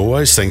 and as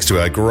always, thanks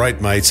to our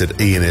great mates at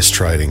E&S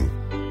Trading.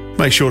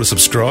 Make sure to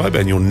subscribe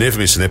and you'll never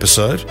miss an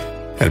episode,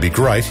 and it'd be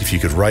great if you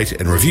could rate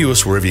and review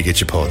us wherever you get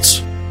your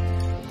pods.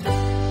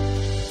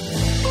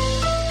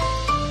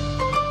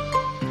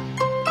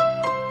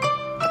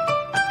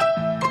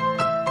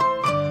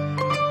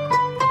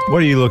 What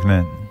are you looking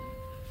at?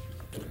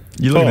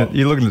 You're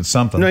looking at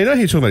something. No, you know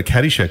you're talking about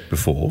Caddyshack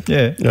before.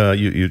 Yeah.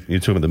 You're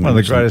talking about the one of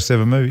the greatest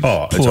ever movies.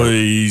 Oh,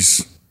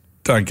 Please,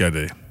 don't go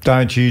there.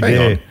 Don't you hang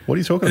dare. on. What are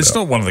you talking It's about?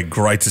 not one of the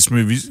greatest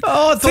movies.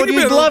 Oh, I thought Think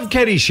you'd about love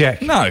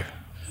Caddyshack. No.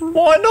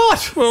 Why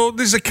not? Well,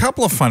 there's a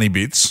couple of funny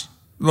bits,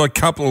 like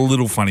a couple of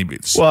little funny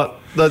bits. What?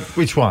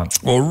 Which one?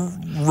 Well,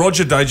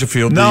 Roger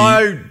Dangerfield.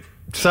 No,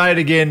 say it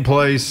again,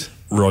 please.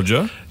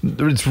 Roger.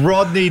 It's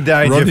Rodney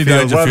Dangerfield, Rodney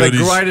Dangerfield one of the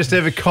is- greatest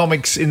ever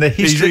comics in the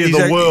history of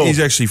the world. He's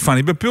actually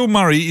funny, but Bill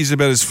Murray is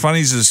about as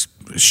funny as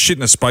shit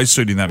in a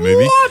spacesuit in that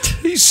movie. What?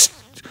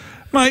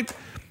 Mate,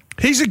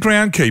 he's a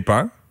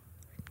groundkeeper.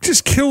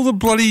 Just kill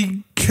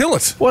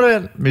it. What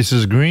about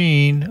Mrs.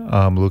 Green?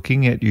 I'm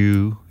looking at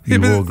you. Yeah, You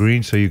but- wore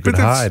green so you could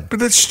hide. But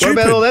that's stupid.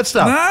 What about all that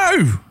stuff?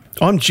 No.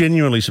 I'm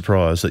genuinely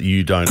surprised that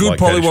you don't Good like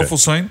polywaffle Caddyshack.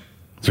 scene.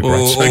 It's a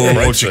great scene.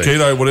 Or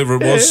Chiquito, whatever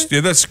it was.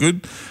 Yeah, that's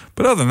good.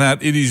 But other than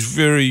that, it is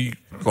very,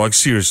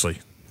 seriously.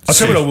 I'll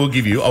tell you what I will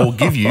give you. I will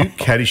give you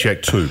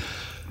Caddyshack 2.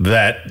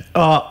 That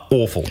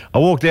awful. I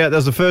walked out. That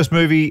was the first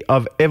movie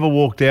I've ever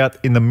walked out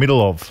in the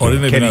middle of. I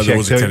didn't even know there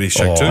was a 2.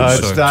 Caddyshack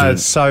 2.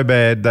 It's so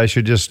bad. They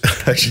should just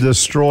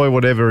destroy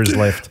whatever is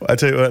left. I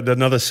tell you what,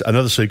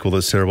 another sequel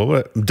that's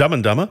terrible. Dumb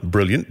and Dumber,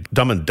 brilliant.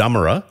 Dumb and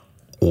Dumberer,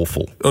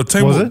 awful.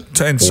 Teen Was Wolf,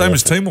 it? And same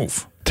as Teen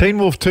Wolf. Teen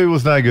Wolf 2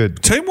 was no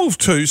good. Teen Wolf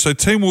 2, so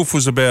Teen Wolf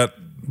was about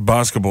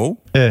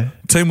basketball. Yeah.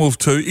 Teen Wolf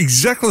 2,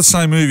 exactly the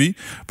same movie,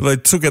 but they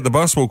took out the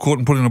basketball court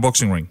and put it in a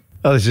boxing ring.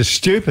 Oh, it's just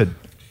stupid.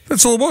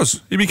 That's all it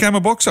was. He became a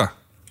boxer.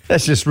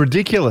 That's just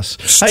ridiculous.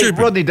 Stupid.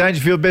 Hey, Rodney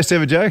Dangerfield, best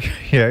ever joke?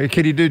 Yeah,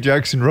 can you do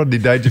jokes in Rodney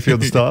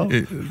Dangerfield style?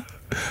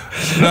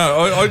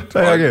 No,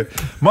 Okay.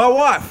 My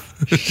wife,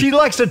 she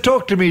likes to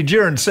talk to me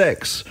during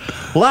sex.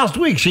 Last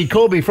week, she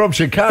called me from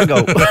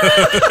Chicago.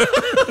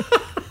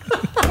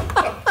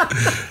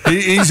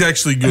 he's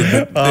actually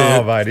good.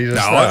 But, mate, he's a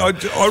no,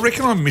 star. I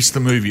reckon I missed the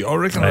movie. I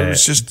reckon I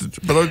was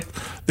just, but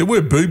there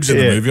were boobs in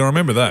the movie. I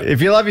remember that.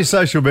 If you love your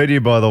social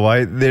media, by the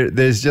way,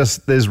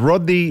 there's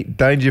Rodney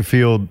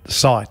Dangerfield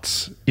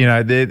sites. You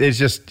know, there's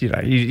just,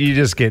 you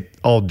just get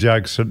old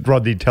jokes and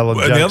Rodney telling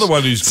jokes. And the other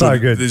one who's so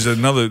good. There's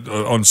another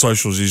on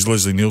socials is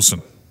Leslie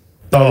Nielsen.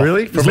 Oh,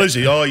 really? From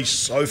Lizzie. Oh, he's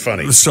so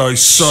funny. So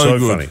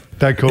good. Funny.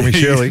 Don't call me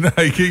Shirley.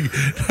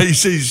 He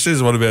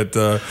says one about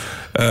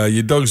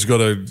your dog's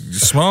got a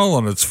smile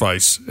on its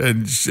face,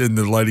 and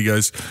the lady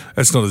goes,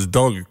 "That's not his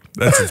dog,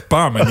 that's its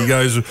bum." And he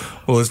goes,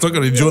 "Well, it's not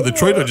going to enjoy the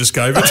treat I just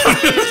gave it."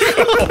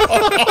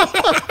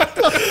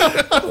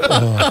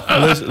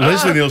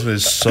 Leslie Nielsen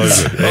is so good.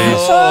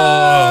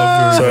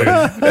 So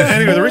good.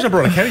 Anyway, the reason I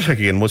brought up Caddyshack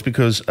again was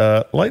because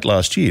late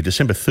last year,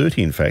 December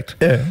 30, in fact,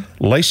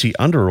 Lacey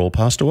Underall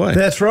passed away.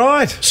 That's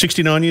right.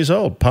 69 years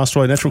old, passed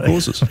away of natural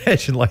causes.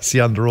 Imagine Lacey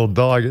Underall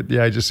dying at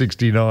the age of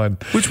 69.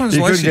 Which one's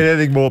you Lacey? couldn't get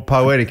anything more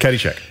poetic.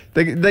 Caddyshack.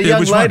 The young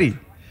which one? lady.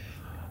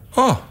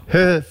 Oh,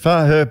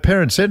 Her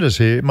parents sent us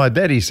here. My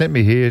daddy sent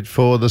me here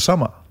for the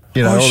summer.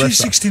 All that she's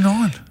stuff.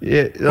 69.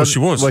 Yeah, Well, she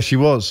was. Well, she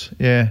was.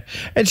 Yeah,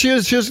 and she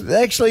was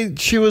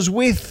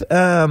with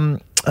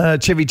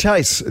Chevy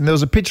Chase, and there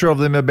was a picture of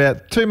them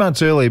about 2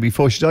 months earlier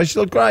before she died. She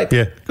looked great.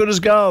 Yeah. Good as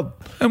gold.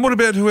 And what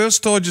about who else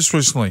died just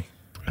recently?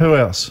 Who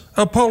else?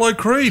 Apollo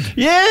Creed.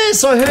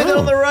 Yes, I heard it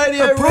on the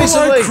radio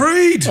recently. Apollo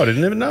Creed. I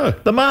didn't even know.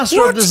 The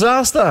master of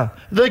disaster,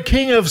 the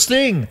king of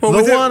sting, Well, the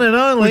without- one and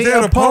only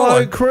without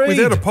Apollo Creed.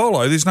 Without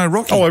Apollo, there's no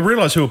Rocky. Oh, I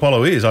realise who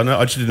Apollo is. I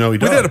just didn't know he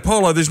died. Without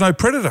Apollo, there's no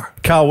Predator.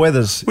 Carl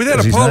Weathers. Without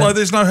is his Apollo, name.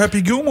 there's no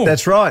Happy Gilmore.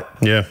 That's right.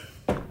 Yeah.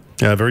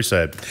 Yeah, very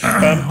sad.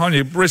 On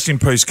you. Rest in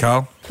peace,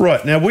 Carl.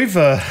 Right, now we've...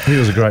 He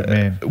was a great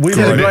man. He was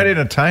a Great great man.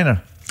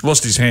 entertainer.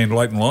 Lost his hand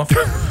late in life.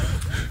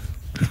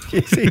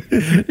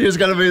 He was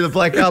going to be the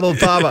Black Arnold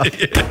Palmer.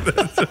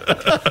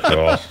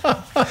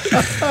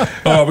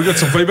 Oh, we got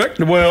some feedback?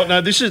 Well,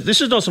 no, this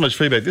is not so much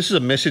feedback. This is a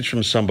message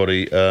from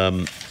somebody.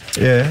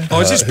 Yeah.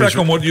 Oh, is this back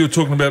on what you were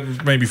talking about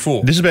me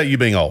before? This is about you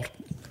being old.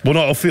 Well,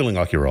 not feeling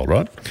like you're old,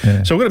 right?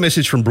 Yeah. So I've got a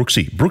message from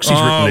Brooksy. Brooksy's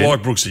written in. I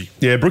like Brooksy.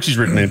 Yeah, Brooksy's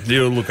written in.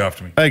 You'll look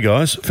after me. Hey,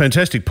 guys.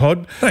 Fantastic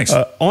pod. Thanks.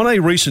 On a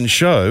recent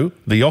show,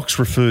 the Ox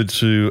referred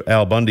to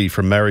Al Bundy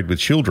from Married with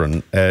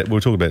Children. We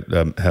were talking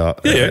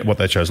about what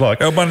that show's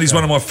like. Al Bundy's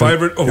one of my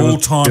favourite of all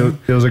time.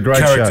 It was a great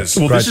characters.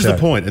 show. Well, great this is the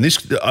point. And this,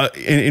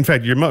 in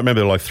fact, you might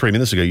remember like 3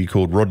 minutes ago, you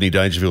called Rodney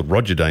Dangerfield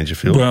Roger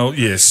Dangerfield. Well,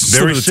 yes.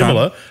 Very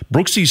similar.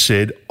 Brooksy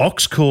said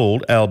Ox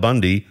called Al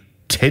Bundy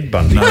Ted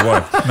Bundy. No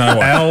way.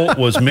 Al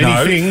was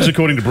many things,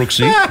 according to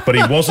Brooksy, but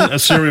he wasn't a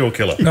serial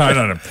killer. No.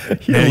 Now,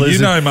 you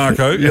know,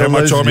 Marko, how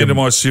much I'm into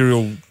my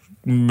serial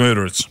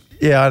murderers.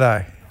 Yeah, I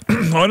know.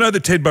 I know the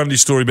Ted Bundy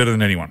story better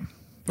than anyone.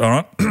 All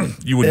right?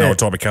 You wouldn't know what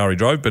type of car he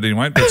drove, but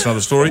anyway, that's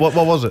another story. What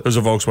was it? It was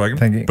a Volkswagen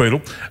Thank you.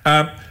 Beetle.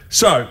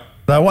 So,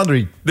 no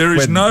wonder there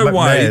is no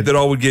way that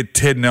I would get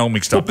Ted and Al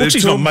mixed up.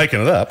 Brooksy's not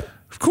making it up.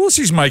 Of course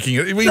he's making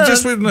it. He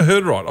just wouldn't have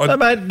heard right. No,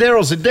 mate,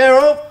 Daryl said,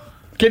 Daryl,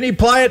 can you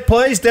play it,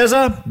 please,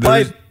 Dezza?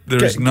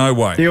 There is no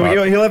way. He'll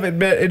have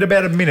it in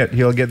about a minute.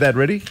 He'll get that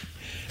ready.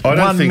 I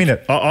don't 1 think,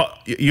 minute.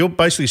 You're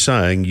basically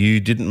saying you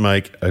didn't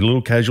make a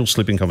little casual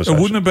slipping conversation.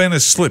 It wouldn't have been a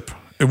slip.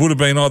 It would have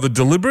been either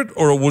deliberate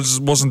or it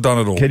wasn't done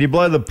at all. Can you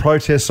blow the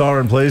protest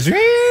siren, please?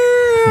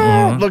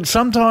 Look,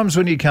 sometimes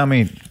when you come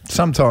in,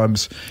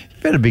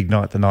 you've had a big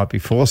night the night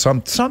before.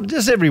 Some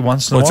just every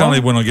once in a while. It's only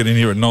when I get in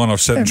here at 9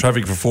 I've sat in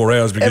traffic for 4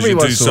 hours because you're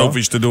too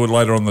selfish to do it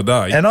later on the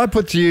day. And I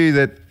put to you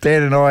that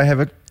Dan and I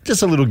have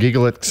just a little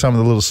giggle at some of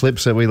the little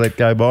slips that we let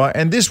go by.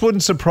 And this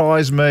wouldn't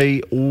surprise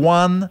me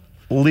one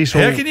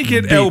little How can you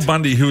get Al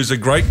Bundy, who is a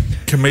great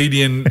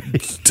comedian,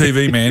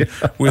 TV man,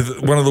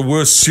 with one of the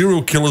worst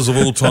serial killers of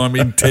all time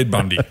in Ted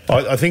Bundy?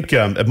 I think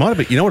it might have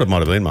been, you know what it might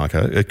have been,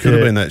 Marko? It could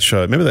have been that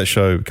show. Remember that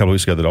show a couple of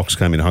weeks ago that Ox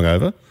came in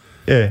hungover?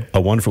 Yeah. I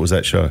wonder if it was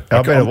that show.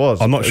 I bet it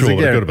was. I'm not sure,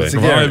 but it could have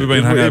been. I've only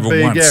been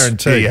hungover once.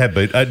 Guarantee. Yeah, you have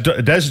been.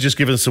 Daz has just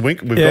given us a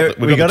wink. We've got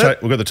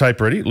the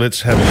tape ready.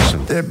 Let's have a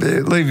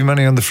listen. Leave your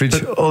money on the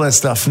fridge. All that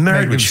stuff.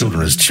 Married with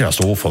Children is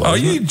just awful. Are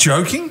you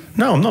joking?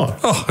 No, I'm not.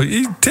 Oh,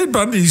 Ted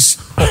Bundy's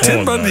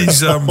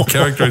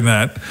character in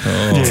that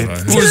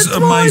was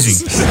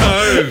amazing.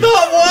 No.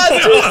 Not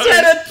once. You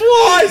said it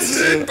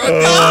twice.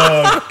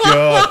 Oh,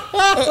 God.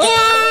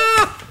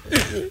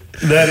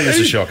 That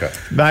is a shocker.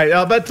 Mate,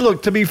 but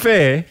look, to be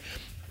fair,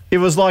 it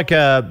was like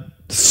a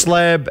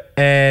slab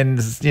and,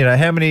 you know,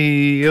 how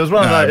many... It was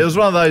one of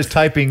those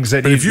tapings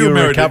that you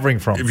were recovering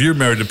from. If you were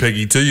married to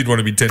Peggy too, you'd want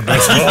to be Ted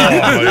Bundy.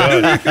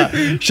 Oh, my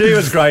God. She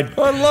was great.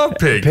 I love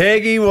Peg.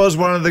 Peggy was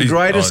one of the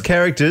greatest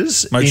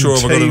characters Make in sure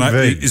I've got TV. a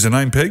name. Is her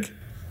name Peg?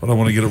 I don't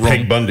want to get it wrong.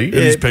 Peg Bundy. It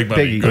is Peg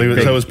Bundy.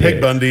 Peggy. So it was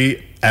Peg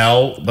Bundy,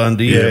 Al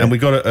Bundy, and we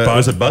got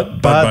was it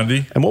Bud? Bud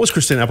Bundy. And what was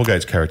Christine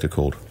Applegate's character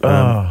called?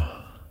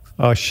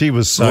 Oh, she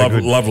was so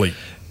good. Lovely.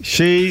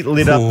 She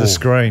lit up the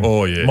screen.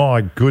 Oh, yeah.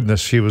 My goodness,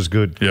 she was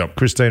good. Yep.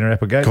 Christina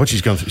Applegate. God,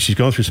 she's gone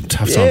through some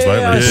tough times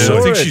lately.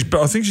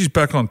 I think she's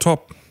back on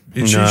top.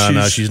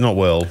 No, she's not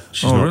well.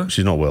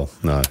 She's not well.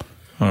 No.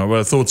 Oh,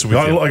 well, thoughts with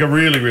you. Like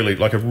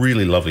a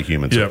really lovely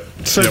human. Yeah.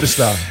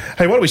 Superstar.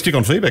 Hey, why don't we stick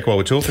on feedback while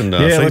we're talking?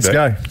 Yeah, feedback? let's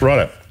go.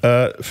 Righto.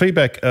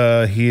 Feedback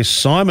here.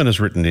 Simon has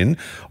written in,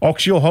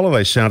 Ox, your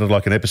holiday sounded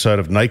like an episode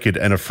of Naked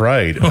and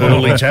Afraid.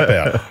 Early tap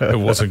out. It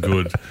wasn't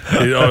good.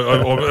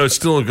 I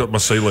still have got my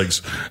sea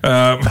legs.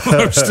 I'm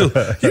still.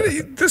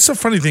 That's a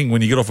funny thing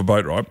when you get off a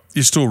boat, right?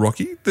 You're still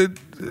rocky.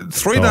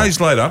 3 days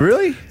later.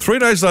 Really? 3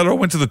 days later, I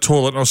went to the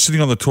toilet and I was sitting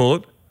on the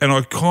toilet and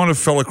I kind of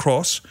fell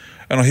across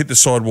and I hit the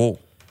side wall.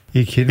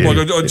 You kidding? Like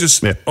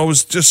I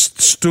was just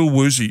still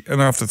woozy,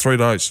 and after 3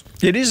 days,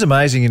 It is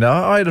amazing, you know.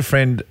 I had a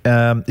friend.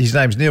 His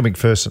name's Neil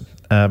McPherson.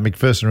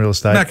 McPherson Real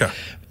Estate. Macca.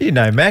 You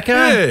know Macca.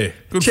 Yeah,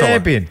 good fella.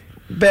 champion,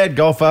 bad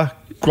golfer,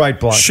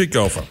 great bloke. shit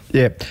golfer.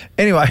 Yeah.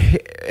 Anyway,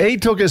 he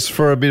took us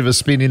for a bit of a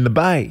spin in the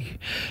bay,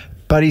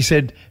 but he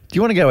said, "Do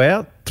you want to go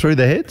out through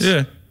the heads?"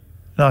 Yeah.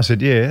 And I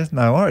said, "Yeah,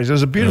 no worries." It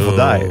was a beautiful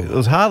day. It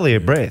was hardly a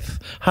breath.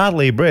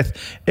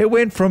 It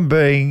went from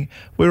being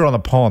we were on a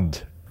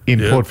pond in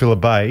Port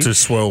Phillip Bay to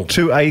swell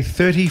to a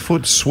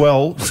 30-foot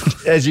swell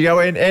as you go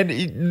in,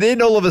 and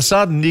then all of a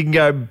sudden you can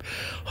go,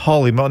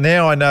 holy mo!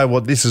 Now I know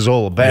what this is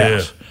all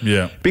about.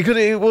 Yeah.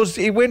 Because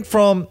it went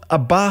from a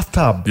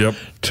bathtub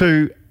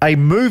to a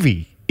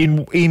movie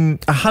in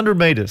 100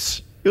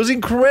 metres. It was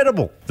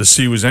incredible. The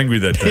sea was angry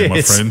that day,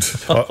 my friend.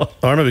 I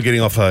remember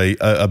getting off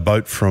a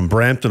boat from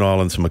Brampton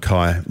Island to Mackay.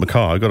 I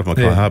got off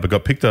Mackay Harbour,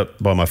 got picked up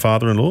by my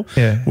father-in-law.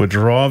 Yeah. We're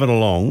driving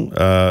along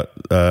the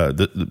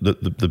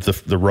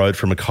road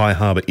from Mackay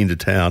Harbour into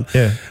town.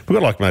 Yeah. We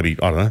got like maybe,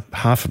 I don't know,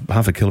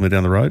 half a kilometre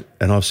down the road,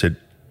 and I've said,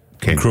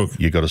 Ken,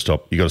 you got to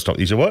stop. He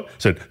said, what? I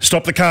said,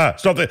 stop the car.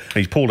 Stop there. And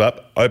he's pulled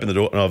up, opened the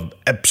door, and I've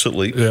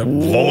absolutely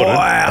vomited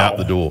out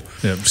the door.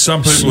 Yeah.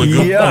 Some people are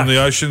good on the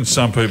ocean,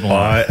 some people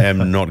aren't. I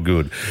am not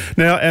good.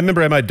 Now, I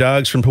remember our mate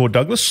Dargs from Port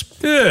Douglas.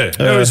 Yeah.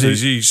 Is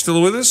he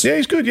still with us? Yeah,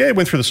 he's good. Yeah, he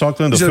went through the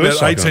cyclone. He's had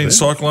about 18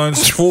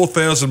 cyclones,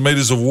 4,000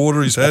 metres of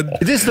water he's had.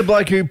 Is this the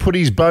bloke who put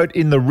his boat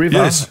in the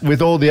river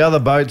with all the other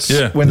boats?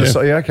 Yeah.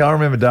 Okay, I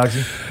remember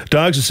Dargsy.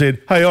 Dargs has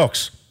said, hey,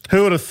 Ox,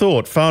 who would have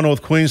thought far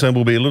north Queensland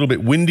will be a little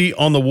bit windy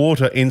on the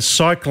water in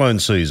cyclone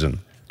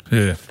season?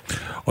 Yeah.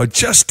 I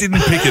just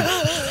didn't pick it.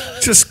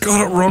 Just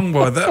got it wrong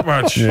by that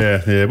much.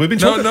 Yeah. We've been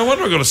talking. No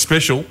wonder I got a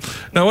special.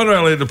 No wonder I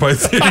only had to pay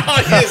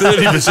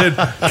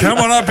 30%. Come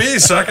on up here,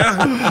 sucker.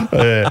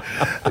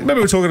 Maybe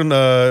we're talking,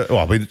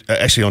 we've been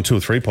actually on 2 or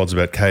 3 pods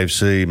about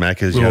KFC,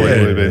 Macca's.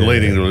 We've been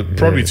leading to it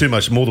probably too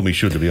much more than we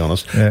should, to be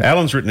honest. Yeah.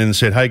 Alan's written in and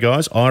said, hey,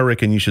 guys, I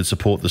reckon you should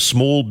support the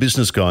small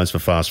business guys for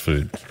fast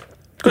food.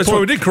 That's why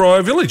we did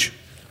Cryo Village.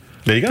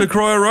 There you go. The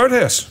Cryo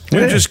Roadhouse. We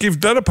just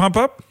give that a pump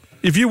up.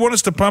 If you want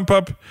us to pump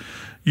up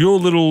your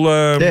little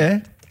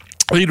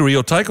eatery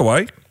or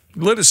takeaway,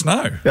 let us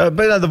know. But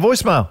the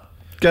voicemail.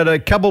 Go to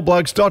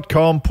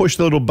coupleblokes.com, push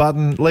the little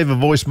button, leave a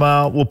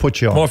voicemail, we'll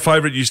put you on. My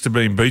favourite used to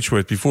be in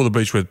Beechworth, before the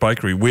Beechworth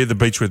Bakery. Where the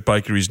Beechworth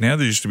Bakery is now,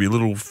 there used to be a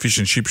little fish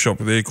and chip shop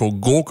there called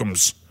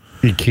Gorkam's.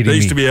 You're kidding me. They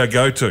used to be our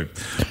go-to.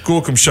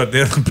 Gorkam's shut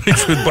down, the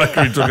Beechworth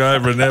Bakery took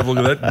over, and now look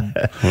at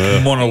that.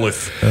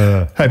 Monolith.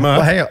 Hey, Mark.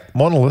 Well, hang on.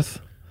 Monolith?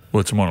 Well,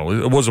 it's a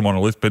monolith. It was a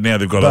monolith, but now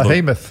they've got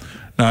Behemoth.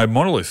 No,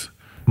 Monolith.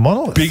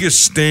 Monolith?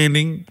 Biggest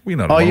standing. We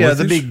know.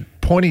 The big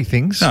pointy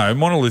things. No,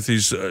 Monolith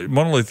is a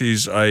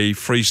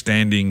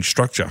freestanding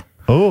structure.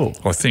 Oh,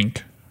 I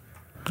think.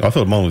 I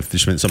thought monolith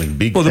just meant something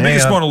big. Well, the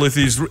biggest monolith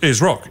is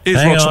rock.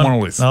 Rock's a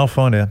monolith. I'll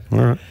find out. All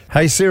right.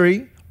 Hey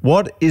Siri,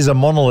 what is a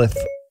monolith?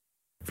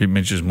 If he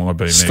mentions my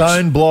BMX.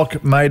 Stone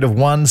block made of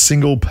one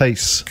single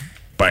piece.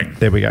 Bang.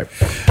 There we go.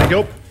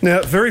 Go.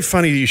 Now, very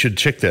funny that you should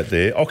check that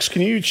there. Ox,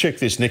 can you check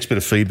this next bit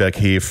of feedback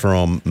here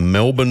from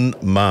Melbourne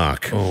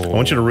Mark? I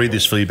want you to read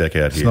this feedback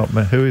out here. It's not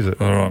me. Who is it?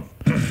 All right.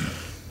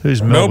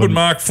 Who's Melbourne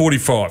Mark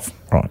 45.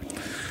 Right.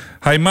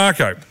 Hey,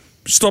 Marko,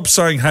 stop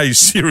saying, hey,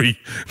 Siri.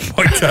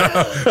 My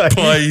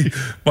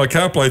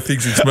CarPlay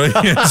thinks it's me.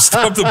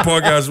 Stop the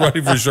podcast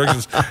waiting for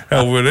instructions.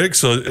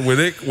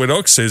 When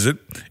Ox says it,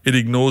 it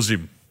ignores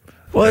him.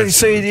 Well,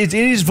 see, it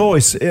is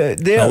voice.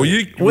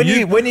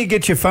 When you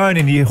get your phone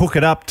and you hook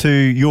it up to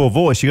your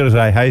voice, you got to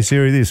say, "Hey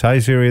Siri, this. Hey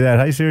Siri, that.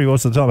 Hey Siri,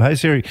 what's the time? Hey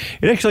Siri."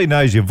 It actually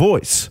knows your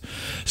voice.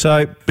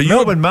 So,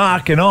 Melbourne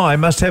Mark and I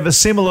must have a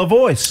similar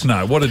voice.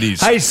 No, what it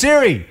is? Hey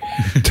Siri,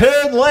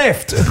 turn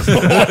left. Don't do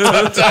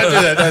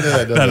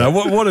that. No.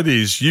 What it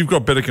is? You've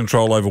got better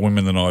control over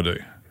women than I do.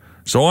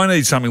 So I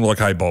need something like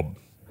 "Hey Bob,"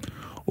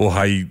 or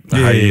 "Hey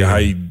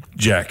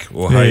Jack,"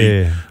 or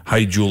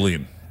 "Hey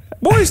Julian."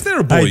 Why is there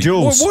a boy? Hey,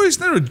 Jules. Why is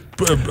there a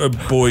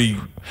boy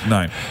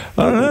name?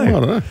 I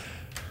don't know.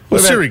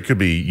 Well, Siri could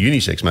be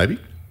unisex, maybe.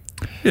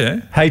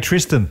 Yeah. Hey,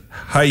 Tristan.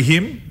 Hey,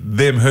 him,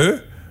 them,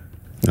 her.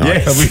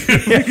 Yes.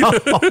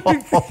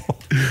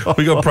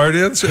 We got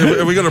pronouns?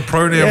 Have we got a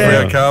pronoun for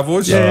our car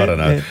voice? I don't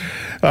know.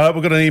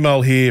 We've got an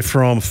email here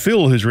from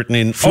Phil who's written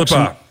in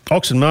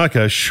Ox and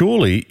Marko,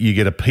 surely you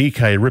get a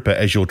PK Ripper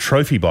as your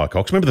trophy bike,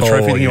 Ox. Remember the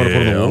trophy thing you want to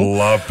put on the wall?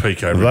 I love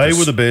PK Rippers. They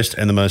were the best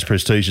and the most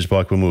prestigious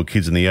bike when we were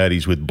kids in the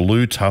 80s with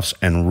blue tufts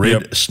and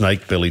red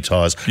snake belly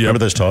tyres. Remember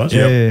those tyres?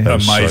 Yeah.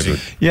 Amazing.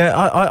 So yeah,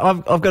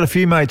 I've got a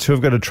few mates who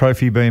have got a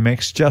trophy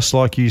BMX, just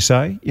like you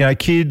say. You know,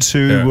 kids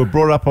who were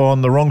brought up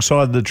on the wrong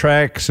side of the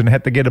tracks and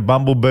had to get a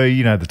bumblebee,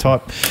 you know, the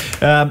type.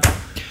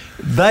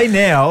 They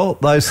now,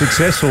 those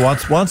successful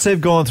ones, once they've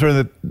gone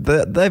through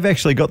they've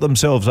actually got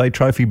themselves a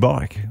trophy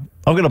bike.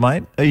 I've got a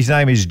mate. His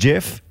name is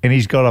Jeff, and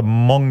he's got a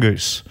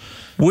mongoose.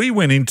 We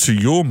went into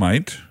your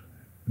mate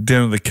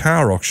down at the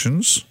car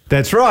auctions.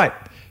 That's right.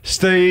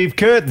 Steve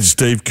Curtin.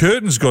 Steve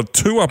Curtin's got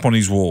 2 up on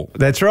his wall.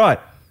 That's right.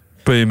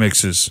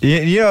 BMXs.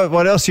 You know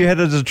what else you had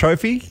as a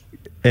trophy?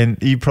 And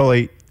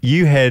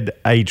you had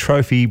a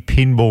trophy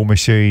pinball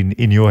machine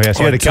in your house.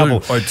 You had a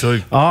couple.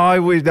 I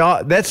do.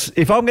 That's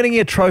if I'm getting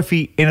a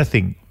trophy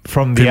anything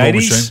from the Pinball 80s.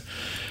 Machine.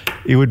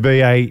 It would be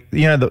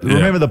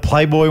remember the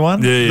Playboy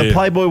one? Yeah, the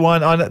Playboy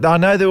one. I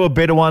know there were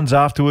better ones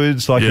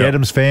afterwards, like the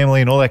Addams Family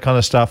and all that kind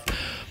of stuff.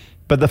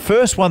 But the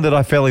first one that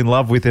I fell in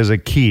love with as a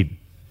kid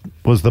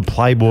was the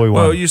Playboy one.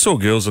 Well, you saw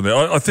girls in there.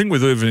 I think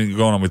with everything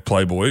going on with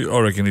Playboy, I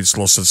reckon it's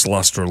lost its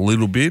luster a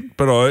little bit.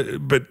 But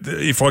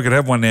if I could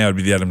have one now, it'd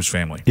be the Addams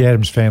Family. The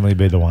Addams Family would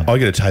be the one. I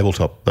get a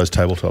tabletop, those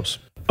tabletops.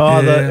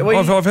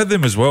 I've had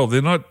them as well.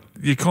 They're not,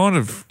 you kind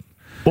of...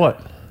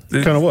 What?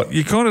 Kind of what?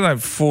 You kind of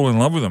don't fall in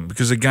love with them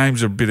because the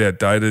games are a bit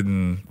outdated.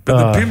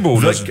 But the pinball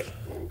doesn't...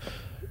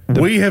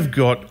 We have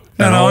got...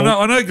 I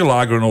know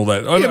Galaga and all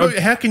that. But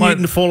how can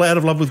you fall out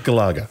of love with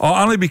Galaga?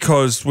 Only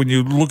because when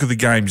you look at the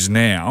games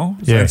now,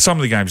 and some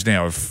of the games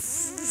now are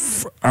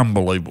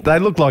unbelievable. They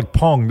look like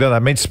Pong, don't they? I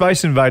mean,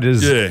 Space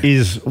Invaders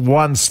is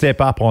one step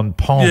up on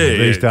Pong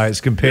these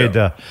days compared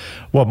to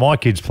what my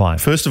kids playing.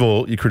 First of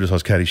all, you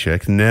criticise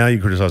Caddyshack. Now you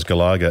criticise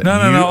Galaga. No.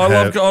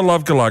 I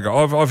love Galaga.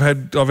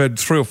 I've had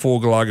 3 or 4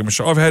 Galaga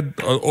machines. I've had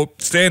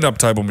stand-up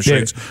table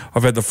machines. Yeah.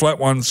 I've had the flat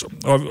ones.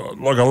 I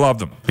love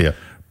them. Yeah,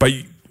 but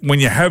when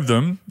you have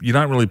them, you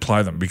don't really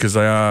play them because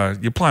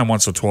you're playing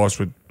once or twice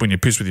when you're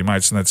pissed with your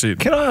mates and that's it.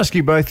 Can I ask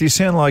you both, you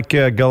sound like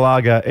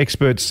Galaga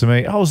experts to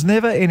me. I was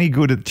never any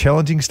good at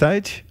challenging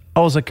stage. I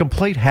was a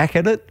complete hack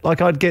at it.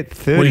 Like I'd get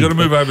 30. Well, you got to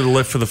move over to the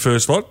left for the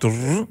first lot.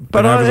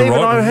 But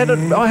I had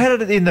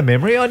it in the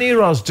memory. I knew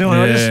what I was doing.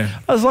 Yeah.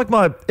 I was like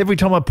every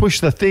time I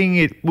pushed the thing,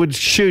 it would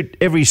shoot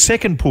every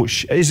second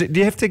push. Do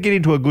you have to get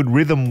into a good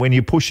rhythm when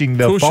you're pushing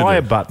the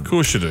fire button? Of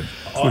course you do.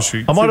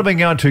 I might have been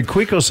going too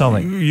quick or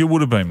something. You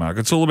would have been, Mark.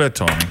 It's all about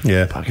timing.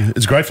 Yeah,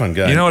 it's a great fun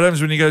game. You know what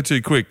happens when you go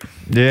too quick?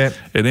 Yeah.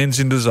 It ends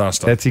in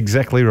disaster. That's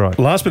exactly right.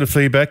 Last bit of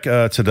feedback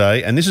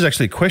today, and this is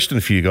actually a question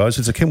for you guys.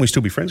 It's a Can We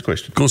Still Be Friends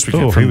question. Of course we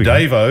can. From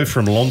Davo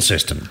from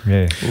Launceston.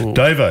 Yeah.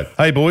 Davo,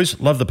 hey boys,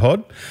 love the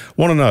pod.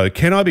 Want to know,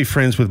 can I be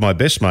friends with my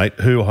best mate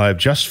who I have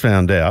just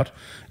found out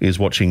is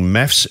watching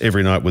MAFS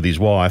every night with his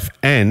wife,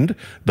 and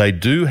they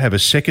do have a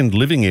second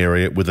living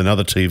area with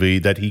another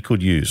TV that he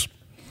could use?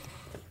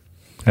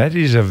 That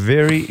is a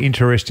very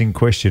interesting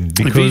question.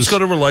 Because if he's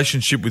got a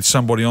relationship with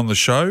somebody on the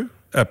show,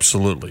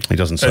 absolutely. He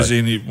doesn't say. As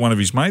in one of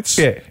his mates?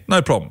 Yeah.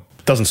 No problem.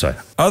 Doesn't say.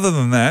 Other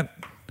than that,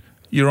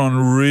 you're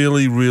on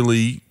really,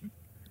 really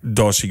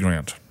dicey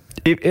ground.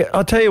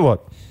 I'll tell you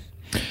what.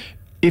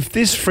 If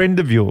this friend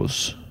of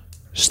yours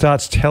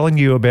starts telling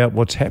you about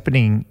what's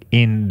happening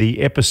in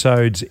the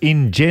episodes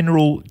in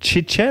general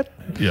chit-chat,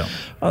 Yeah.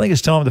 I think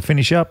it's time to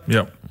finish up.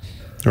 Yep.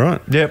 All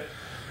right. Yep.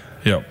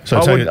 Yep. So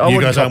I you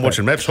wouldn't guys cop aren't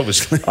watching MAFS,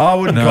 obviously. I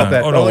wouldn't No, cop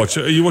that. I don't watch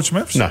it. Are you watching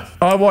MAFS? No.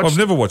 I've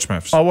never watched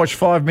MAFS. I watched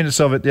 5 minutes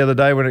of it the other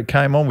day when it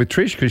came on with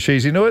Trish because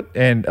she's into it,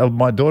 and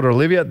my daughter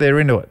Olivia, they're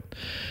into it.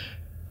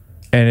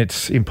 And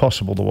it's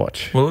impossible to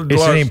watch. Well,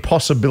 it's an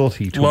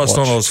impossibility to watch. Last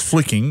night I was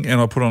flicking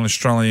and I put on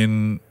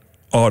Australian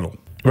Idol.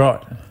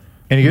 Right.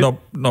 Any good?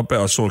 Not bad.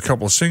 I saw a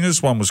couple of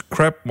singers. One was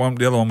crap.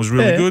 The other one was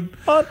really good.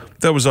 What?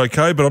 That was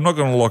okay, but I'm not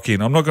going to lock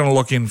in. I'm not going to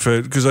lock in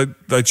because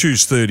they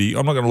choose 30.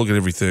 I'm not going to look at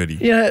every 30.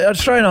 You know,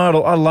 Australian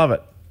Idol, I love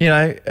it. You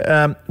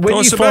know, when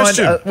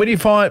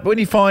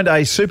you find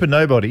a super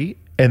nobody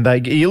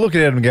and you look at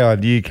them and go,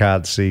 you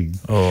can't sing.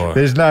 Oh.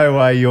 There's no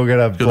way you're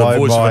going to blow the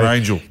voice my... of an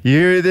angel.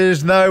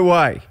 There's no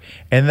way.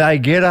 And they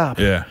get up.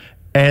 Yeah.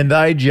 And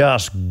they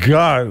just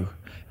go.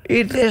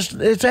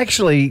 It's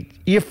actually,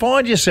 you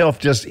find yourself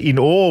just in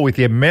awe with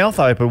your mouth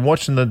open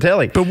watching the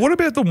telly. But what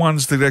about the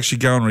ones that actually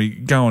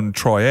go and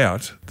try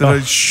out that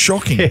are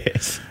shocking?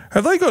 Yes.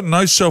 Have they got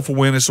no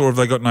self-awareness or have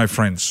they got no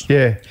friends?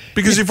 Yeah.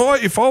 Because if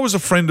I was a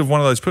friend of one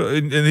of those people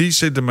and he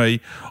said to me,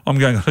 I'm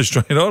going on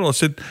Australian Idol, I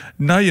said,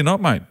 no, you're not,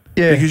 mate.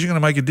 Yeah. Because you're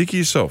going to make a dick of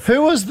yourself.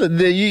 Who was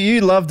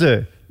you loved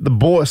her?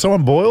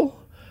 Someone Boyle?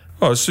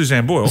 Oh, it's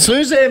Suzanne Boyle.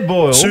 Susan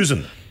Boyle.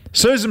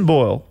 Susan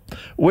Boyle.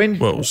 When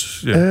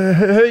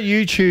her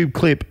YouTube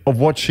clip of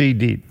what she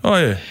did. Oh,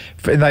 yeah.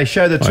 And they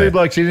show the two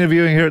blokes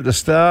interviewing her at the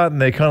start,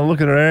 and they're kind of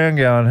looking around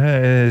going,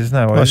 hey, there's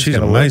no way. Oh, she's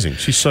amazing.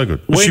 She's so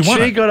good. When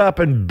she got up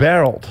and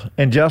barreled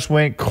and just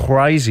went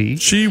crazy.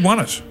 She won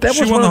it. That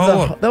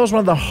was one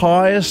of the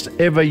highest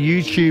ever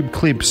YouTube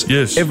clips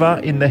ever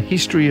in the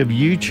history of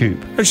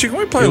YouTube. Actually, can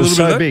we play a little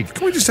bit of that? Big.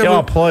 Can we just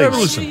have a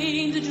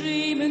listen?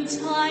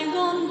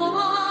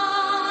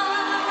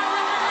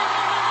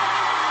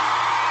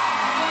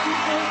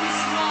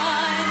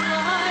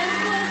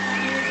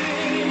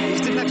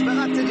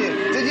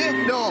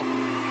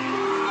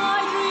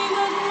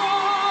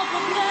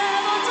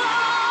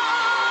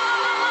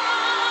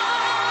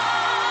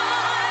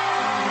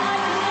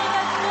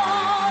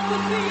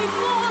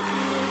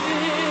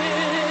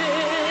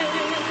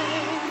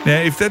 Now,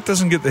 if that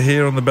doesn't get the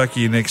hair on the back of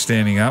your neck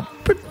standing up,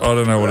 I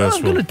don't know what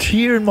else will. I've got a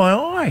tear in my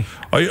eye.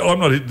 I'm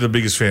not the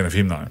biggest fan of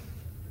him, though.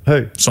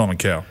 Who? Simon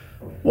Cowell.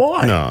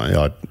 Why?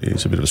 No,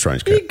 he's a bit of a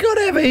strange cat. You got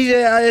to have.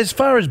 As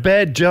far as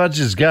bad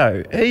judges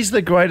go, he's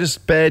the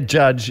greatest bad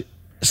judge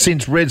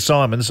since Red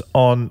Simons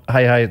on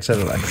Hey Hey It's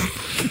Saturday.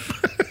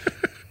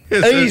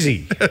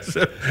 Easy. That's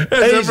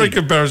every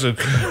comparison.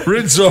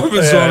 Red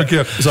Simon, Simon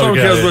Cowell. Simon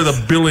Cowell's worth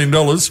 $1 billion,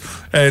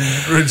 and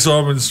Red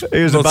Simon's.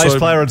 He was a bass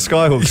player on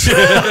Skyhooks.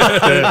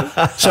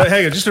 So,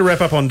 hang on, just to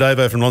wrap up on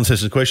Davo from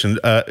Launceston's question,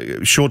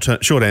 short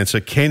answer: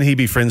 can he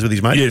be friends with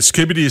his mate? Yes,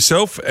 keep it to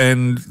yourself,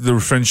 and the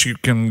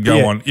friendship can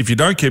go on. If you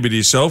don't keep it to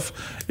yourself,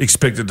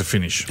 expect it to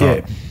finish.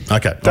 Yeah.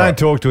 Okay. Don't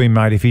talk to him,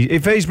 mate.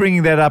 If he's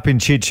bringing that up in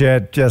chit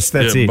chat, that's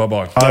it.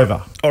 Bye-bye.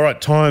 Over. All right,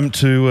 time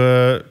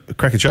to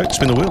crack a joke.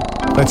 Spin the wheel.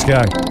 Let's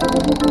go.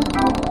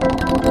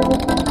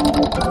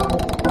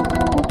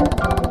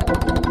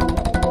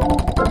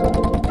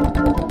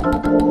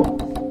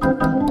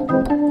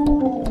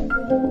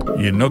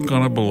 You're not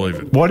going to believe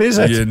it. What is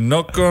it? You're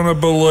not going to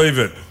believe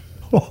it.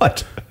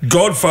 What?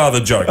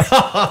 Godfather joke.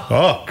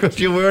 Because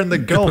you're wearing the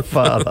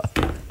Godfather.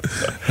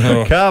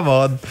 Come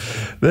on.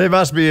 There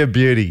must be a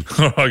beauty.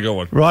 All right, go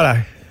on.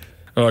 Righto.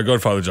 All right,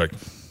 Godfather joke.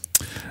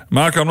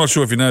 Mark, I'm not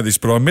sure if you know this,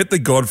 but I met the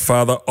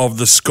Godfather of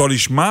the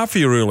Scottish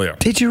Mafia earlier.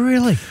 Did you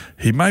really?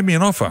 He made me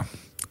an offer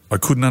I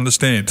couldn't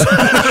understand.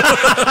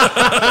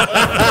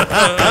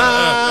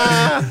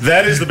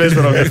 That is the best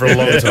one I've had for a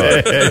long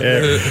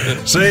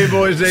time. See you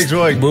boys next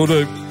week. Will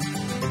do.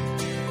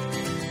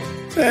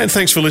 And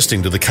thanks for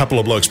listening to the Couple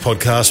of Blokes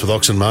podcast with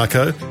Ox and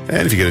Marko.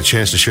 And if you get a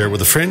chance to share it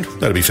with a friend,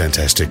 that'd be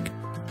fantastic.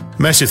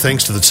 Massive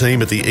thanks to the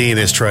team at the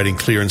E&S Trading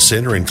Clearance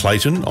Centre in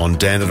Clayton on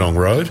Dandenong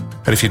Road.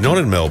 And if you're not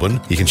in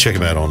Melbourne, you can check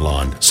them out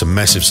online. Some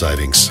massive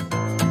savings.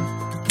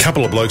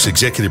 Couple of Blokes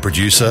executive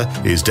producer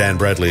is Dan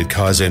Bradley at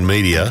Kaizen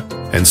Media,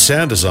 and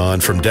sound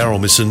design from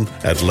Daryl Misson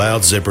at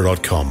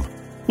loudzebra.com.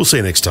 We'll see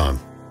you next time.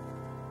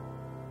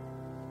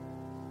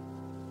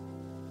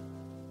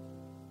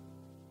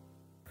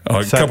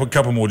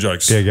 Couple more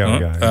jokes. Yeah,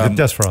 go.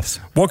 Just for us.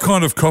 What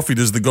kind of coffee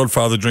does the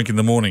Godfather drink in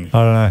the morning?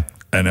 I don't know.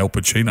 An El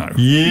Pacino.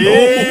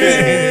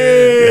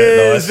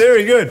 Yeah, nice.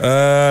 Very good.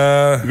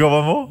 You got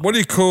one more? What do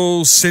you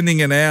call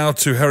sending an owl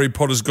to Harry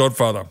Potter's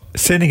Godfather?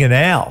 Sending an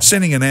owl?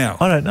 Sending an owl.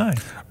 I don't know.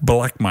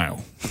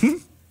 Blackmail.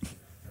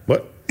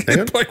 What?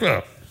 Hang on.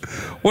 Blackmail.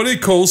 What do you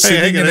call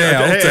sending an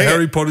owl to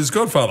Harry Potter's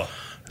Godfather?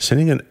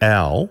 Sending an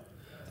owl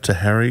to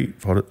Harry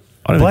Potter.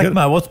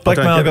 Blackmail. What's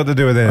blackmail got to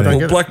do with anything?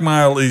 Well,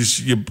 blackmail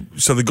is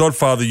so the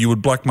Godfather. You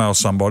would blackmail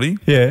somebody.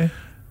 Yeah.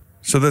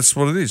 So that's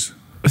what it is.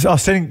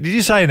 Did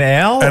you say an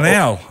owl? An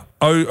owl.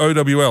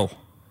 OWL.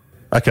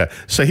 Okay,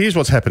 so here's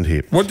what's happened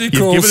here. What do you You've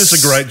call given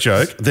us a great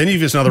joke, then you've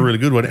given us another really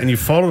good one, and you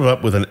followed it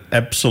up with an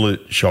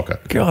absolute shocker.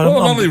 God, I'm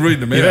only reading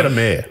them out. You've had a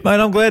mare.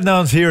 Mate, I'm glad no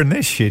one's hearing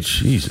this shit.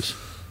 Jesus.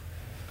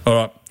 All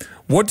right.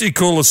 What do you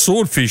call a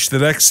swordfish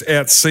that acts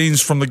out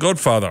scenes from The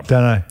Godfather?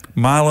 Don't know.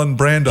 Marlon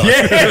Brando.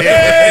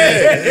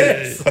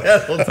 Yes!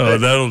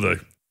 That'll do.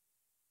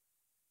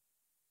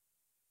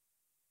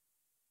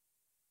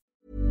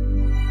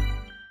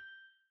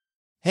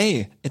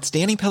 Hey, it's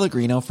Danny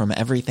Pellegrino from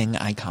Everything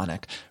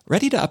Iconic.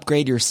 Ready to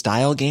upgrade your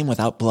style game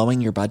without blowing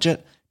your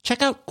budget?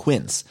 Check out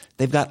Quince.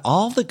 They've got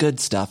all the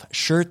good stuff,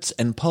 shirts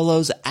and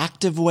polos,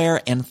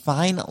 activewear, and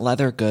fine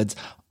leather goods,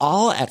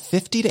 all at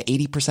 50 to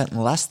 80%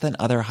 less than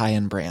other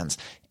high-end brands.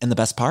 And the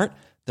best part?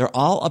 They're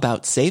all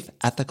about safe,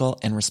 ethical,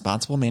 and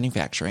responsible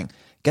manufacturing.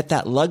 Get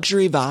that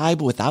luxury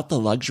vibe without the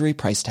luxury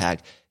price tag.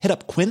 Hit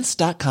up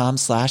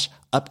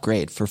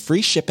quince.com/upgrade for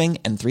free shipping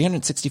and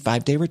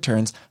 365-day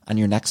returns on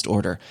your next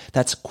order.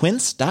 That's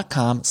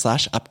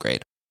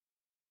quince.com/upgrade.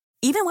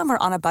 Even when we're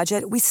on a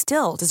budget, we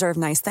still deserve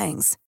nice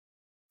things.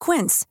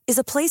 Quince is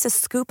a place to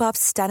scoop up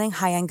stunning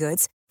high-end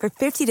goods for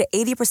 50 to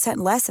 80%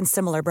 less than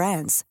similar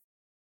brands.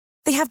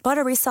 They have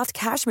buttery soft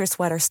cashmere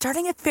sweaters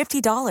starting at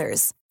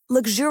 $50,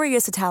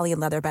 luxurious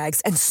Italian leather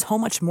bags, and so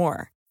much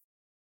more.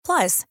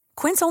 Plus,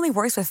 Quince only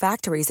works with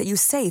factories that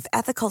use safe,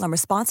 ethical, and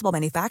responsible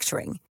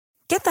manufacturing.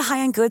 Get the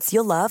high-end goods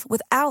you'll love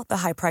without the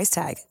high price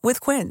tag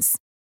with Quince.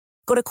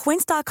 Go to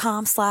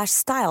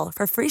quince.com/style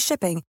for free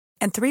shipping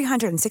and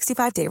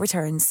 365-day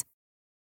returns.